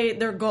what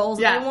their goals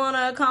they want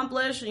to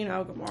accomplish. You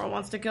know, Gamora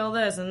wants to kill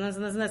this and this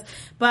and this and this.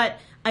 But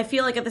I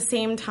feel like at the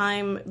same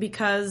time,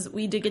 because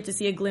we did get to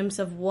see a glimpse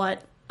of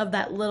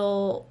that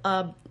little,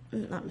 not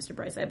Mr.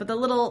 Brightside, but the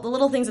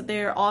little things that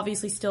they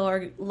obviously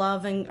still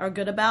love and are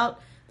good about,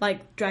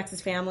 like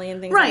Drax's family and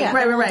things like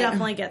that. We'll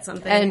definitely get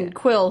something. And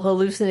Quill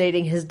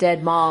hallucinating his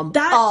dead mom.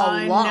 That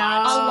a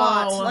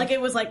lot. Like,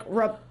 it was like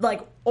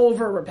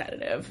over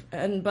repetitive.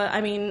 But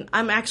I mean,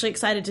 I'm actually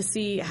excited to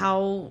see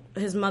how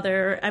his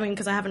mother,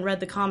 because I haven't read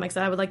the comics,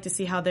 and I would like to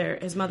see how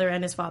his mother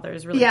and his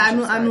father's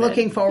relationship started. I'm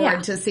looking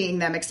forward to seeing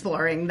them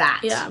exploring that.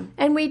 Yeah.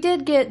 And we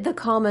did get the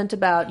comment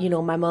about,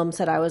 my mom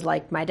said I was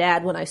like my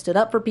dad when I stood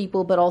up for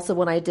people, but also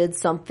when I did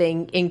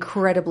something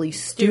incredibly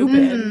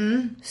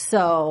stupid.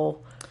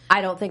 So I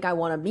don't think I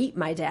want to meet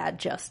my dad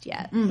just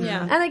yet.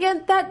 Yeah. And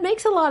again, that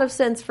makes a lot of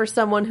sense for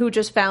someone who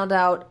just found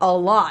out a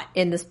lot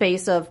in the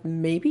space of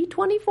maybe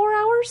 24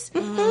 hours.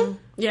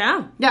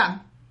 Yeah. Yeah.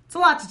 It's a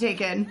lot to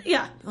take in.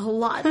 Yeah, a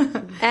lot.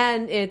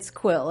 And it's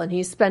Quill, and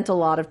he's spent a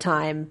lot of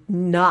time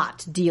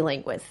not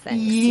dealing with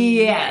things.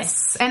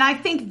 Yes. And I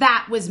think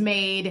that was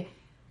made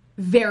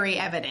very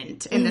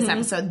evident in this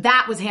episode.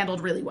 That was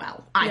handled really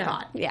well, I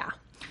thought. Yeah.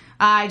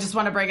 I just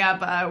want to bring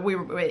up,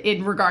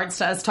 in regards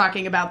to us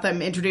talking about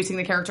them introducing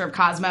the character of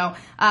Cosmo,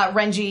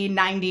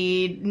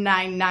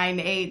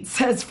 Renji9998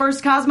 says,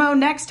 first Cosmo,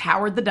 next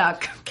Howard the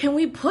Duck. Can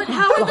we put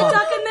Howard the Duck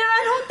in there?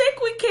 I don't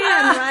think we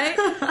can, right?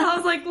 I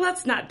was like,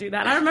 let's not do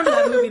that. I remember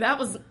that movie. That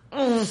was...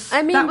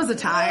 that was a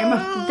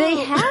time. They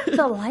have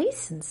the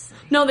license.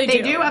 No, they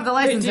do. They do have the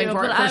licensing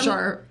for it, for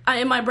sure.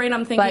 In my brain,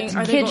 I'm thinking...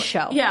 But kids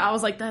show. Yeah, I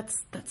was like,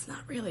 that's not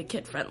really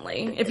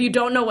kid-friendly. If you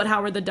don't know what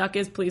Howard the Duck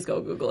is, please go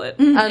Google it.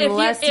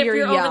 Unless you're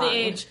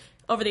young.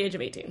 over the age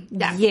of 18.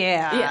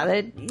 Yeah.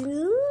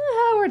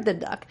 Howard the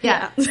Duck.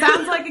 Yeah.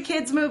 Sounds like a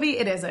kid's movie.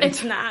 It isn't.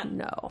 It's not.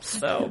 No.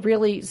 So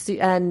really,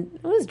 and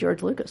it was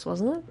George Lucas,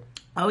 wasn't it?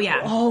 Oh,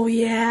 yeah. Oh,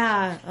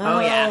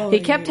 yeah. He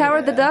kept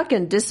Howard the Duck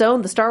and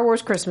disowned the Star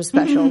Wars Christmas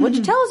special,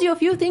 which tells you a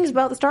few things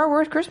about the Star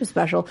Wars Christmas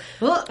special.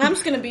 Well, I'm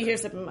just going to be here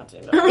sipping my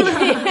tea.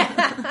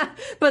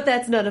 But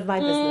that's none of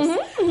my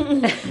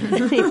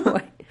business.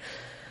 Anyway.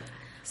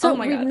 So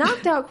we've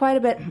knocked out quite a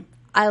bit.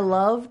 I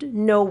loved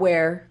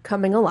Nowhere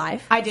coming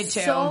alive. I did too.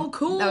 So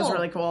cool. That was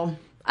really cool.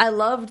 I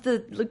loved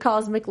the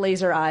cosmic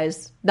laser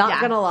eyes.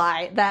 Not gonna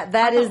lie.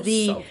 That is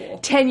the so cool.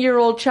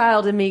 10-year-old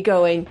child in me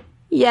going,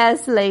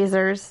 yes,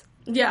 lasers.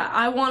 Yeah,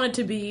 I wanted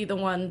to be the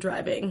one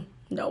driving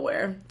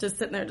Nowhere. Just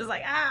sitting there just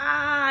like,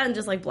 and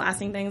just like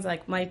blasting things.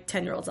 Like my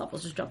 10-year-old self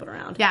was just jumping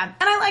around. Yeah,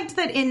 and I liked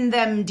that in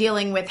them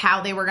dealing with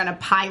how they were going to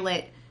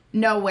pilot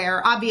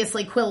Nowhere.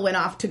 Obviously, Quill went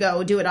off to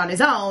go do it on his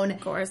own.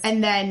 Of course.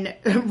 And then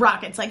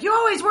Rocket's like, you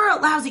always were a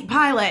lousy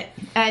pilot.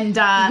 And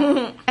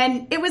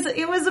and it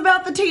was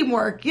about the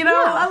teamwork. You know,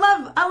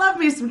 yeah. I love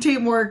me some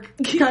teamwork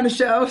kind of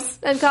shows.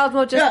 And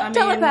Cosmo just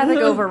telepathic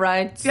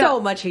override. So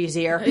much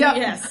easier.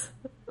 Yes.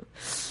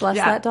 Bless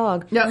that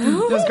dog. Yeah,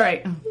 it was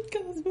great.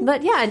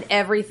 But yeah, and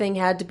everything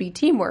had to be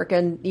teamwork,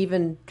 and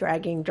even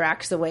dragging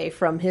Drax away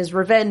from his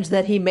revenge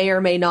that he may or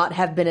may not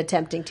have been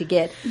attempting to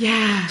get.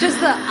 Yeah. Just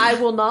the, I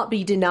will not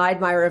be denied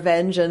my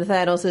revenge, and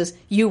Thanos says,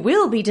 you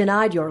will be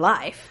denied your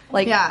life.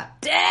 Like,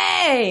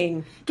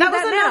 dang! Give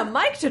that man a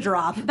mic to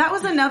drop. That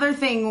was another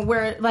thing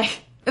where,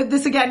 like,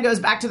 this again goes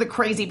back to the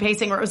crazy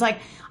pacing where it was like,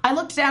 I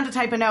looked down to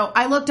type a note,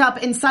 I looked up,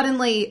 and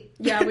suddenly...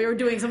 Yeah, we were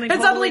doing something and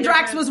totally suddenly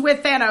Drax was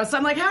with Thanos.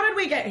 I'm like, how did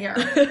we get here?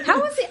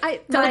 How was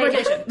it?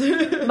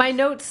 Teleportation. My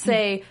notes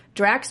say,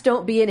 Drax,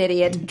 don't be an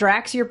idiot.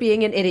 Drax, you're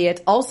being an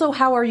idiot. Also,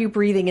 how are you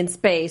breathing in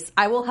space?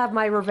 I will have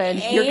my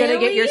revenge. Alien? You're going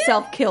to get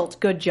yourself killed.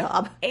 Good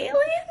job. Alien?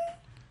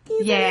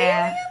 He's an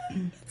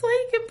alien? That's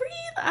why he can breathe.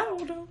 I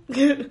don't know.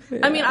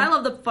 I mean, I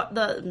love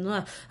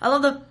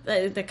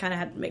that kind of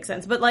had to make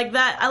sense, but like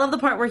that, I love the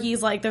part where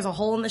he's like, there's a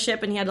hole in the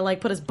ship and he had to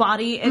like put his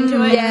body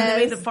into it and it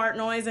made the fart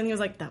noise and he was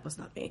like, that was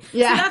not me.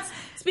 Yeah. So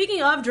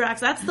speaking of Drax,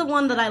 that's the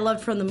one that I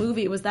loved from the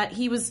movie was that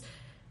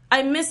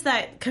I missed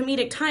that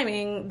comedic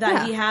timing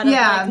that he had of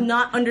like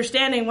not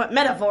understanding what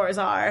metaphors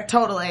are.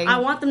 Totally. I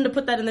want them to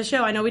put that in the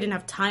show. I know we didn't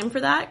have time for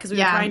that because we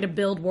were trying to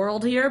build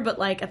world here, but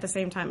like at the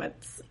same time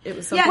it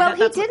was so well,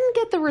 he didn't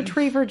get the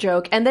retriever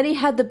joke, and then he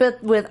had the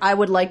bit with I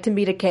would like to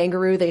meet a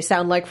kangaroo, they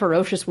sound like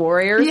ferocious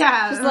warriors.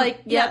 Yeah. Just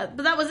like, but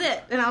that was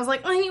it. And I was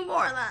like, I need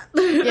more of that.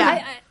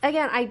 Yeah.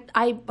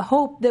 I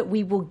hope that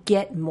we will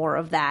get more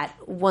of that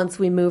once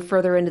we move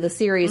further into the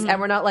series, and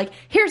we're not like,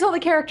 here's all the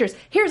characters,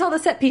 here's all the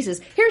set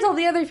pieces, here's all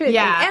the other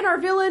and our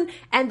villain,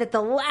 and at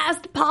the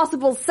last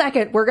possible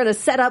second, we're going to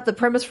set up the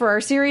premise for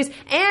our series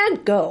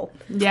and go.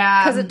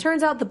 Yeah. Because it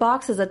turns out the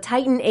box is a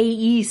Titan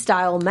AE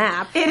style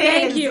map.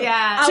 Thank you.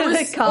 Yeah. I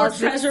was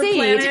Treasure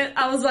Planet.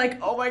 I was like,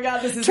 oh my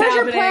god, this is Treasure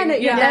happening.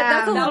 Planet. Yeah,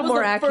 that's a little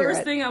more accurate. That was the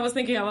first thing I was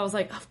thinking of. I was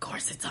like, of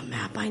course it's a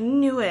map. I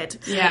knew it.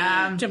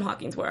 Yeah. Jim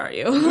Hawkings, where are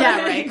you?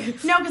 Yeah,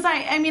 right. No, because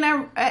I mean,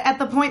 at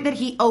the point that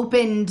he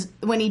opened,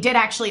 when he did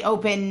actually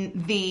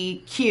open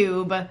the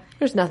cube,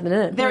 there's nothing in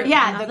it.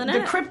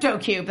 The crypto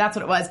cube, that's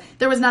what it was.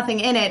 There was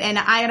nothing in it, and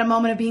I had a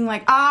moment of being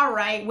like, all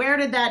right, where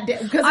did that...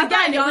 Because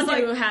again, it was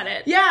like... who had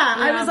it. Yeah,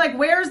 I was like,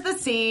 where's the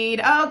seed?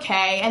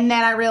 Okay. And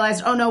then I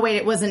realized, oh, no, wait,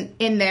 it wasn't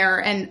in there.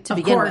 And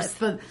of course,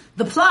 the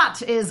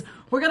plot is,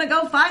 we're going to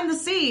go find the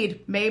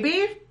seed.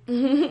 Maybe.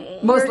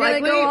 We're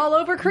going to go all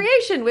over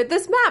creation with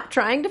this map,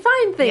 trying to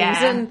find things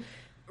and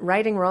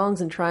righting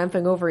wrongs and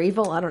triumphing over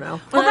evil. I don't know.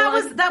 Well,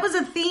 that was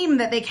a theme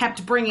that they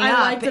kept bringing up.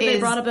 I liked that they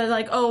brought up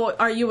like, oh,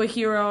 are you a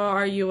hero? Or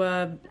are you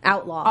a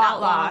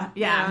outlaw?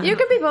 Yeah. You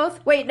can be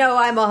both. Wait, no,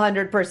 I'm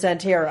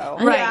 100% hero.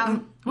 Right. Yeah.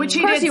 Which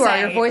of course he did you say. are.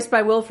 You're voiced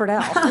by Will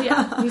Friedle.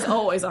 Yeah, he's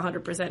always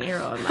 100%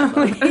 hero in that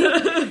book.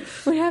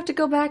 We have to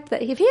go back to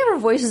that. If he ever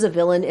voices a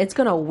villain, it's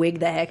going to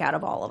wig the heck out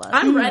of all of us.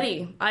 I'm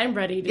ready. I'm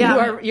ready.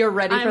 You're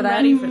ready for that?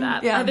 I'm ready for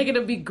that. Yeah. I think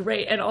it'll be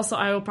great. And also,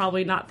 I will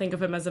probably not think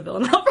of him as a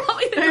villain. I'll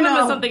probably think of him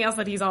as something else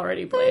that he's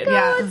already played. Oh,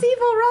 God, it's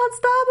evil, Ron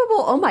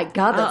Stoppable. Oh my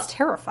God, that's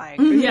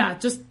terrifying. Yeah,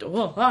 just,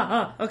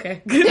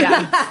 okay.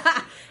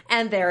 Yeah.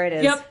 And there it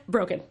is. Yep,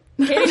 broken.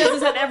 Katie does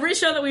this at every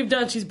show that we've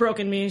done. She's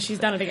broken me, and she's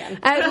done it again.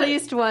 At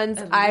least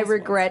once. I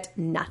regret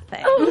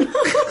nothing.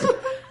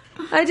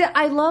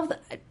 I love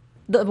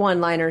the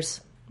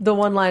one-liners. The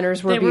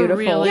one-liners were beautiful.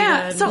 Really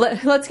good. So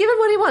let's give him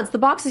what he wants. The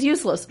box is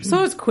useless.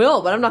 So is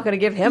Quill, but I'm not going to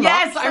give him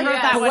up. I wrote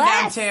that one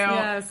down too.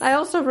 Yes. I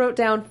also wrote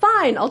down,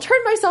 fine, I'll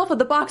turn myself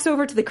and the box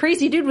over to the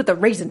crazy dude with the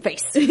raisin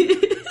face. And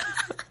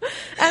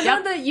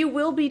then the you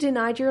will be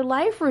denied your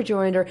life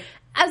rejoinder.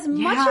 As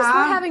much as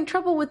we're having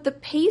trouble with the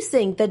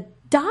pacing, the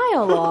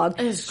dialogue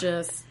is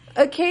just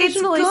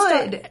occasionally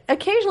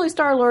occasionally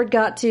Star-Lord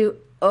got to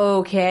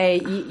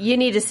you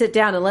need to sit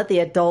down and let the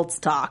adults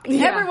talk.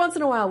 Every once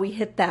in a while we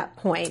hit that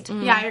point.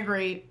 Yeah, I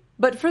agree.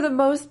 But for the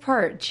most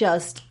part, it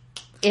just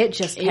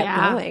kept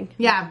going.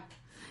 Yeah.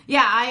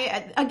 That's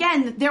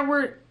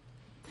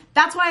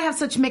why I have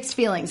such mixed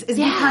feelings, is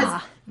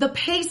because the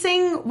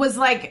pacing was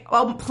like,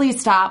 oh, please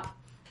stop.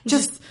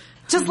 Just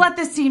let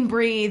this scene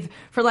breathe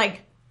for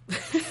like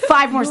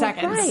 5 more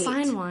seconds. Right.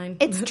 Fine wine.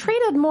 It's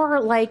treated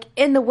more like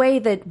in the way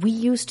that we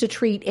used to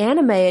treat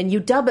anime, and you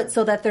dub it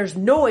so that there's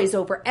noise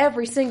over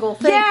every single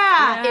thing.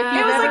 Yeah.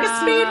 It was like a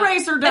Speed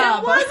Racer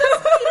dub.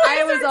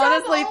 I was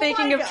honestly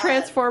thinking of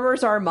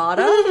Transformers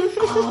Armada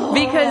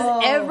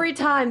because every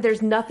time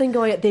there's nothing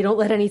going, they don't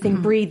let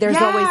anything breathe. There's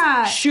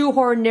always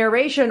shoehorn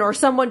narration or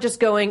someone just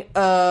going,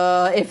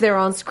 if they're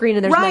on screen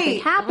and there's nothing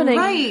happening.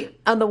 Right.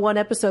 On the one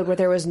episode where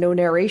there was no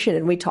narration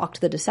and we talked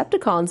to the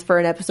Decepticons for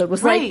an episode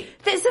was like,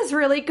 this is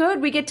really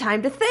good. We get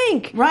time to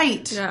think.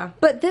 Right. Yeah.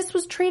 But this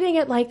was treating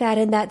it like that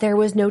in that there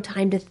was no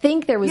time to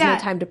think. There was no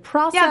time to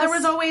process. Yeah, there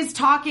was always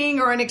talking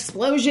or an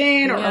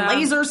explosion or a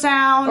laser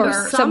sound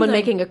or someone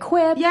making a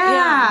quip.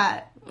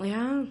 Yeah.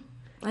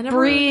 I never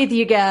breathe,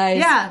 you guys.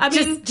 Yeah, I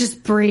mean,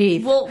 just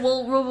breathe.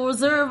 We'll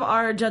reserve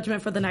our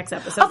judgment for the next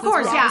episode. Of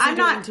course, I'm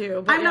not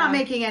not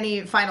making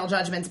any final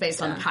judgments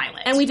based on the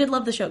pilot. And we did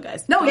love the show,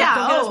 guys. No, it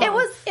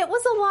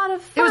was a lot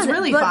of fun. It was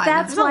really but fun.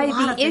 That's why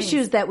the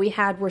issues that we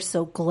had were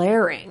so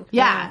glaring.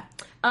 Yeah.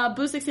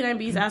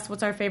 Boo69Bs asked,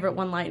 what's our favorite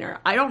one-liner?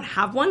 I don't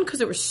have one because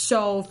there were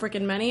so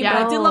freaking many. Yeah.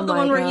 But I did love the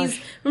one where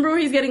remember where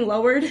he's getting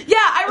lowered? Yeah,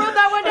 I wrote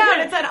that one down.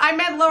 It said, I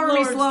meant lower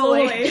me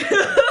slowly.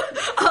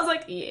 I was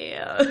like,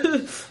 yeah.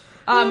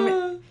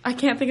 I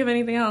can't think of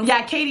anything else.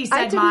 Yeah, Katie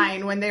said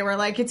mine when they were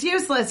like, it's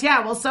useless.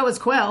 Yeah, well, so is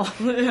Quill.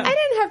 I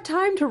didn't have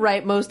time to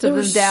write most of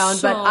them down,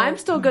 but I'm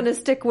still going to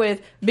stick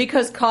with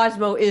because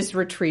Cosmo is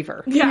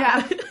Retriever.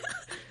 Yeah.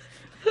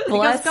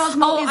 Bless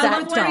Cosmo is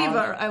that Retriever.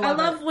 dog. I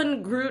love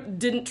when Groot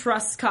didn't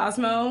trust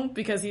Cosmo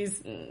because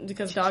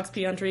dogs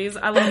pee on trees.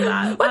 I love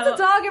that. What's a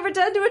dog ever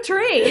done to a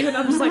tree? And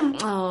I'm just like,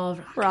 oh,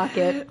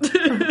 Rocket,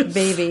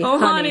 baby, oh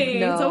honey,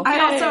 no. it's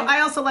okay.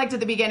 I also liked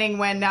at the beginning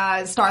when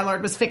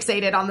Star-Lord was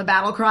fixated on the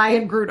battle cry,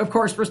 and Groot, of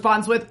course,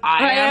 responds with,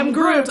 "I am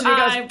Groot." And he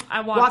goes,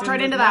 I walked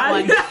right into that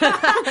one.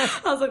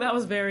 I was like, that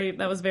was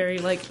very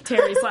like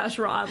Terry /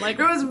 Ron. Like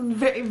it was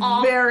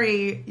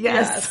very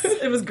yes.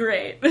 It was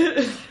great.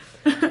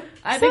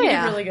 I think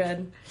it's really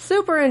good.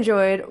 Super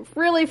enjoyed.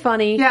 Really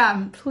funny.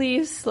 Yeah.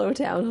 Please slow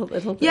down a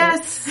little bit.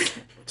 Yes.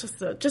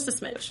 Just a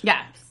smidge.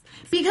 Yeah.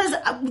 Because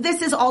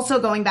this is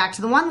also going back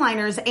to the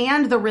one-liners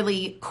and the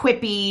really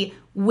quippy,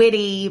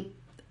 witty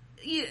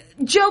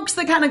jokes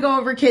that kind of go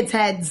over kids'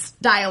 heads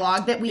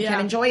dialogue that we can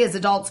enjoy as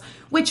adults,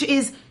 which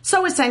is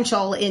so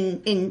essential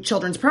in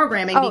children's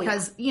programming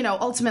because,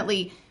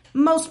 ultimately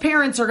most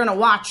parents are going to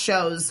watch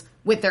shows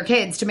with their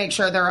kids to make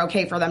sure they're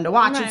okay for them to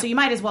watch. Right. And so you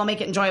might as well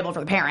make it enjoyable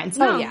for the parents.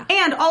 Oh, yeah.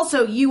 And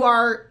also you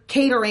are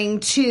catering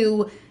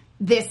to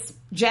this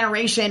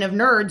generation of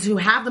nerds who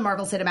have the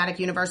Marvel Cinematic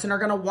Universe and are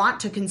going to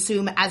want to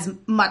consume as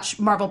much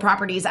Marvel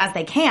properties as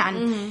they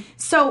can.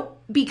 So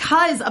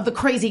because of the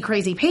crazy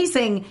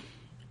pacing,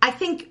 I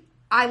think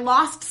I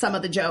lost some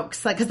of the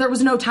jokes, because there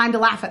was no time to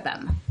laugh at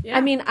them. Yeah.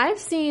 I mean, I've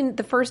seen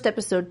the first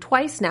episode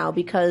twice now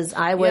because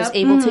I was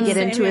able to get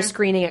into a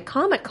screening at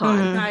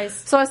Comic-Con.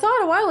 Nice. So I saw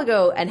it a while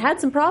ago and had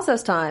some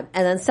process time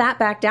and then sat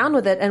back down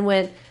with it and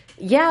went,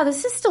 yeah,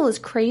 this is still as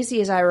crazy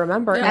as I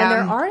remember. Yeah. And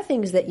there are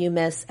things that you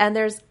miss. And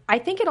I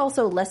think it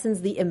also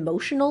lessens the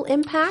emotional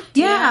impact.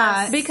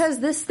 Yeah. Because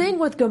this thing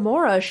with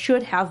Gamora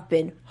should have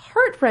been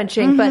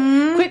heart-wrenching. But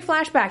quick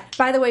flashback.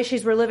 By the way,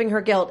 she's reliving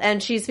her guilt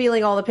and she's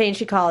feeling all the pain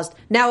she caused.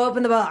 Now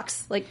open the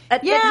box. What's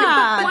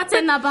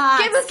in the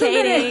box, Give us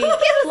Katie?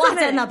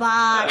 What's in the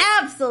box?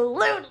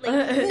 Absolutely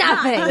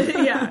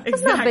nothing. Yeah,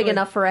 It's not big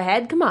enough for a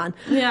head. Come on.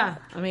 Yeah,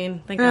 I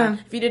mean, thank God.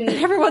 If you didn't,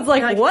 Everyone's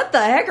like, what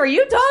the heck are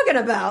you talking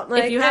about?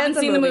 Like, if you haven't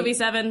seen the movie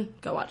 7,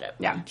 go watch it.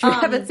 Yeah. If you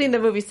haven't seen the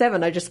movie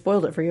 7, I just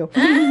spoiled it for you.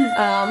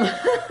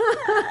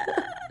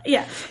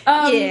 Yeah.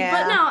 Yeah.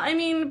 But no, I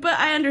mean, but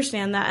I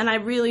understand that, and I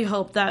really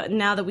hope that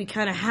now that we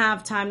kind of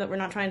have time, that we're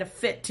not trying to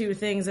fit 2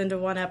 things into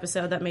one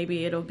episode, that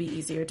maybe it'll be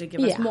easier to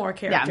give us more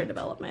character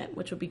development,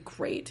 which would be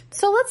great.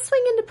 So let's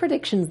swing into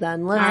predictions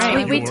then. Let's, All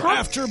right. we Your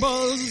talked.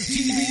 AfterBuzz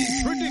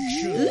TV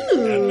predictions.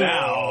 And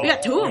now We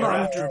got 2 of your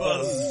them.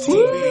 AfterBuzz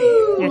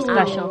TV. You're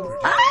special.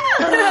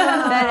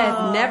 That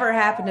has never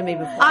happened to me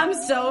before. I'm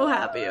so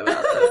happy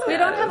about this. We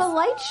don't have a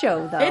light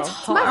show though.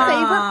 It's my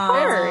favorite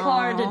part. It's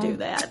hard to do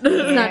that.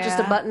 It's not just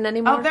a button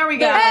anymore. Oh, there we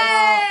go.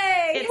 Hey!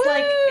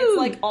 It's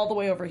like all the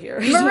way over here.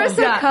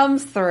 Marissa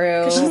comes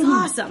through. She's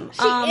awesome.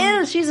 She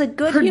is. She's a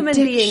good human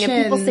being,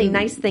 and people say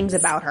nice things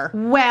about her.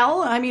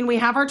 Well, I mean, we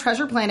have our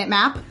Treasure Planet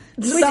map.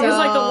 That was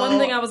like the one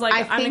thing I was like,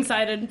 I'm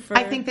excited for.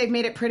 I think they've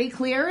made it pretty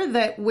clear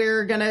that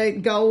we're going to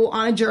go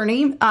on a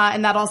journey,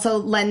 and that also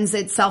lends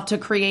itself to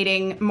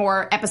creating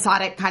more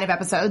episodic kind of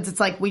episodes. It's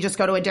like we just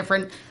go to a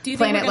different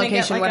planet, location,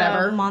 get like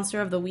whatever. a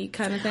Monster of the Week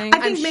kind of thing? I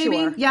think I'm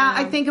maybe, sure.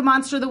 I think a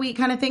Monster of the Week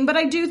kind of thing. But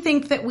I do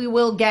think that we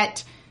will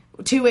get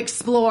to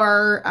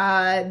explore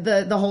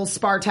the whole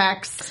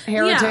Spartax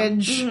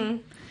heritage. Yeah.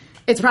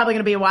 It's probably going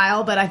to be a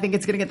while, but I think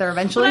it's going to get there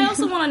eventually. But I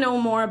also want to know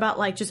more about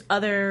like just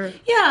other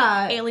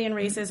alien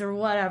races or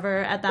whatever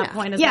at that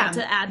point as well,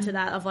 to add to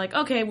that of like,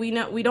 okay, we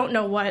don't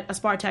know what a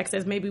Spartax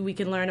is. Maybe we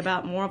can learn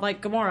about more of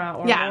like Gamora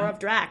or more of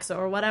Drax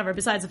or whatever.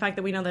 Besides the fact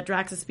that we know that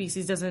Drax's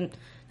species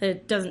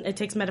it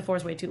takes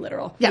metaphors way too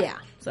literal. Yeah.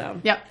 So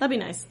that'd be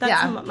nice.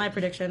 That's my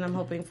prediction. I'm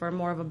hoping for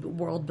more of a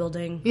world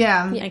building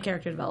and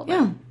character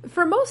development. Yeah.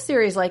 For most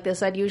series like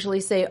this, I'd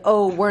usually say,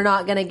 oh, we're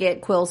not going to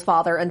get Quill's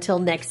father until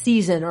next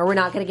season, or we're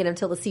not going to get him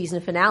until the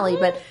season finale.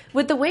 But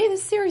with the way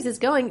this series is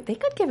going, they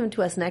could give him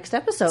to us next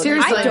episode.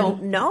 Seriously. I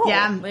don't know.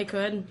 Yeah. They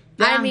could.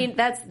 I mean,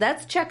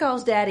 that's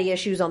Chekhov's daddy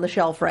issues on the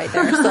shelf right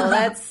there. So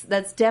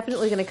that's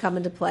definitely going to come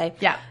into play.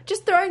 Yeah.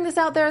 Just throwing this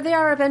out there, they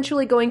are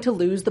eventually going to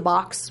lose the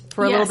box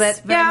for a little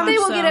bit. very Yeah, they much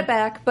will so. get it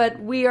back, but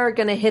we are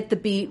going to hit the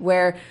beat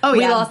where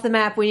we lost the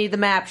map, we need the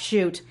map,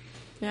 shoot.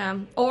 Yeah,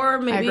 or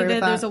maybe agree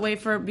with there's that. a way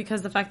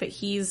because the fact that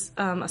he's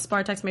a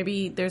Spartax,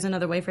 maybe there's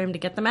another way for him to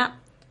get the map.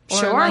 Or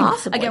Sure. like,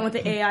 Possibly. again with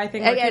the AI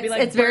thing, where it could be,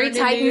 like, It's very burned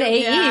Titan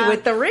into you. AE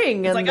with the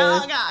ring. It's and like,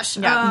 the, oh gosh,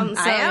 I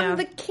so, am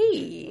the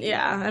key.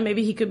 Yeah, and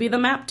maybe he could be the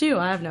map too.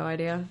 I have no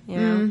idea. You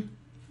know?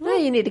 Well,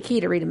 you need a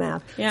key to read a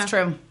map. Yeah, It's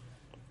true.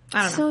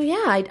 I don't know. So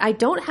yeah, I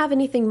don't have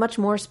anything much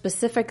more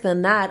specific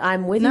than that.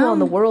 I'm with you on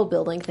the world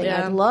building thing.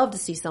 Yeah. I'd love to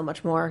see so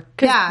much more.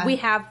 Because we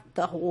have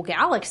the whole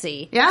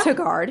galaxy to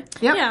guard.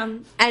 Yep. Yeah,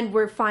 And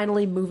we're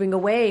finally moving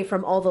away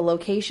from all the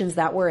locations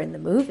that were in the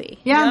movie.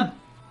 Yeah.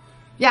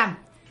 Yeah.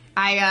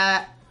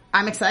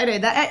 I'm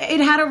excited.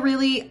 It had a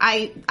really,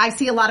 I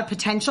see a lot of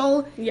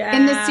potential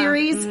in this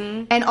series.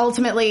 And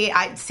ultimately,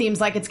 it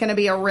seems like it's going to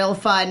be a real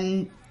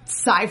fun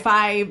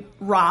sci-fi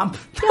romp.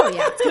 Oh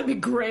yeah. it's gonna be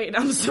great.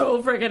 I'm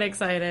so freaking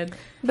excited.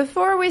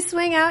 Before we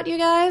swing out, you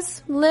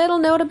guys, little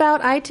note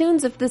about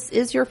iTunes. If this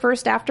is your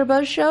first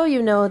AfterBuzz show,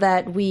 you know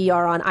that we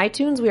are on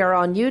iTunes, we are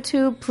on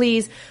YouTube.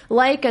 Please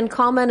like and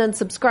comment and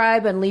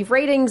subscribe and leave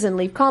ratings and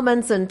leave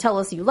comments and tell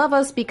us you love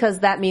us, because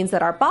that means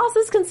that our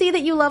bosses can see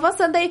that you love us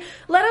and they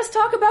let us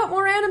talk about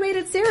more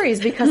animated series,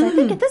 because I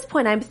think at this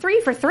point I'm 3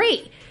 for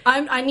 3.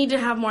 I need to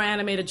have more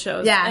animated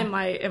shows in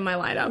my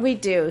lineup. We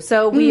do.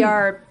 So we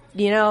are...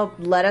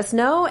 let us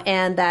know,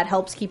 and that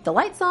helps keep the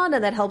lights on,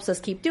 and that helps us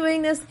keep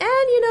doing this, and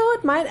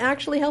it might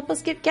actually help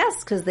us get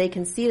guests, because they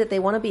can see that they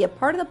want to be a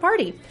part of the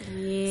party.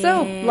 Yeah.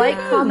 So, like,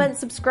 comment,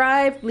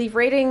 subscribe, leave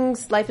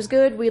ratings. Life is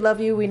good. We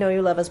love you. We know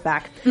you love us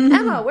back.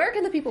 Emma, where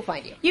can the people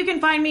find you? You can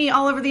find me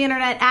all over the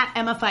internet at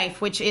Emma Fife,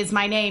 which is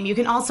my name. You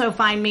can also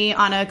find me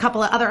on a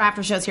couple of other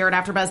after shows here at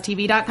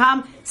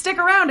AfterBuzzTV.com. Stick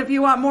around if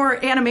you want more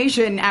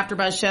animation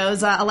AfterBuzz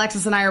shows.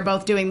 Alexis and I are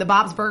both doing the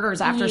Bob's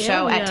Burgers after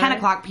show at 10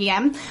 o'clock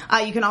p.m.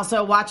 You can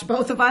also watch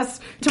both of us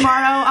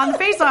tomorrow on the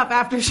Face Off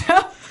after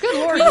show. Good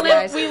Lord, you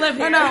guys. We live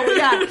here.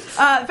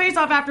 Face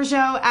Off after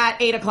show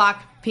at 8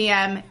 o'clock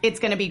p.m. It's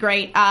going to be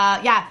great.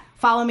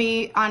 Follow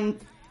me on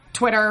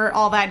Twitter,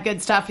 all that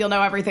good stuff. You'll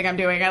know everything I'm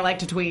doing. I like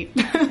to tweet.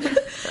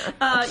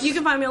 You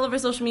can find me all over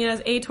social media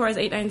as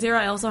atorres890.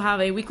 I also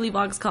have a weekly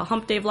vlog called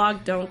Hump Day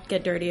Vlog. Don't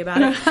get dirty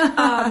about it.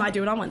 I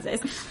do it on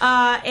Wednesdays.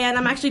 And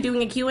I'm actually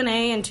doing a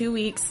Q&A in 2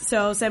 weeks.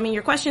 So send me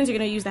your questions. You're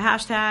going to use the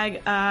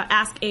hashtag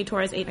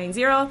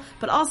AskAtorres890.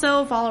 But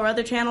also follow our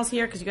other channels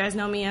here because you guys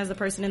know me as the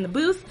person in the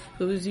booth,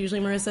 who's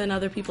usually Marissa and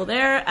other people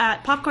there,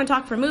 at Popcorn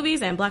Talk for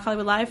movies and Black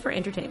Hollywood Live for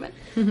entertainment.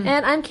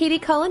 And I'm Katie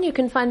Cullen. You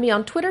can find me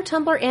on Twitter,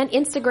 Tumblr, and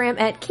Instagram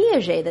at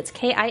Kiaxet. That's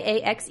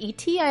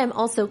Kiaxet. I am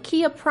also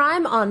Kia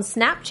Prime on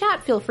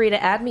Snapchat. Feel free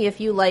to add me if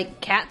you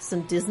like cats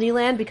and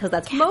Disneyland, because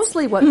that's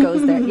mostly what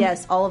goes there.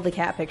 Yes, all of the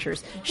cat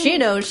pictures. She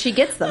knows. She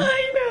gets them.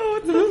 I know.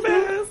 It's the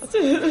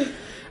best.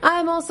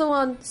 I'm also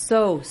on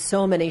so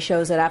many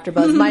shows at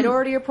AfterBuzz.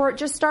 Minority Report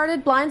just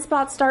started. Blind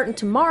Spot's starting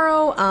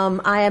tomorrow.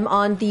 I am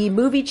on the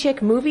Movie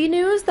Chick Movie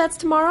News. That's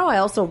tomorrow. I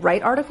also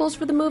write articles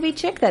for the Movie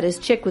Chick. That is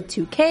Chick with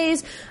 2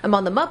 Ks. I'm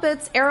on the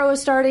Muppets. Arrow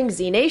is starting.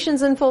 Z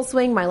Nation's in full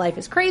swing. My life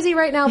is crazy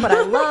right now, but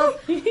I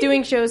love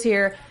doing shows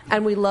here,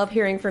 and we love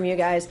hearing from you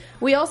guys.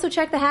 We also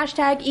check the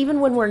hashtag even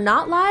when we're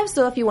not live,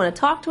 so if you want to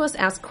talk to us,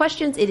 ask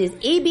questions, it is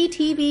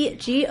ABTVGOTG.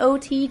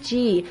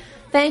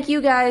 Thank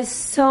you guys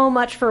so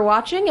much for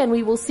watching, and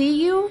we will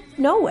see you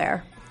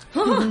nowhere.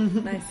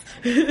 Nice.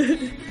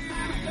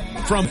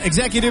 From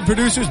executive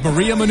producers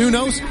Maria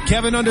Menounos,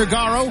 Kevin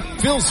Undergaro,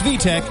 Phil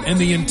Svitek, and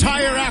the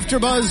entire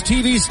AfterBuzz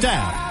TV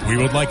staff, we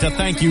would like to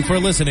thank you for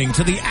listening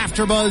to the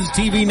AfterBuzz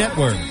TV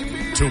network.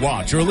 To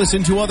watch or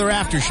listen to other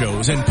after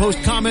shows and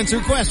post comments or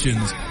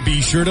questions,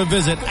 be sure to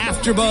visit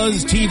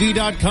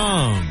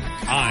AfterBuzzTV.com.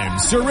 I'm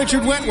Sir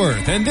Richard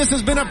Wentworth, and this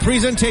has been a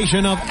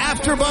presentation of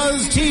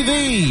AfterBuzz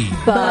TV.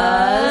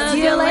 Buzz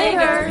you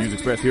later. The views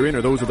expressed herein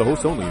are those of the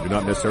hosts only and do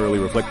not necessarily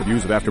reflect the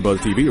views of AfterBuzz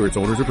TV or its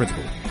owners or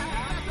principals.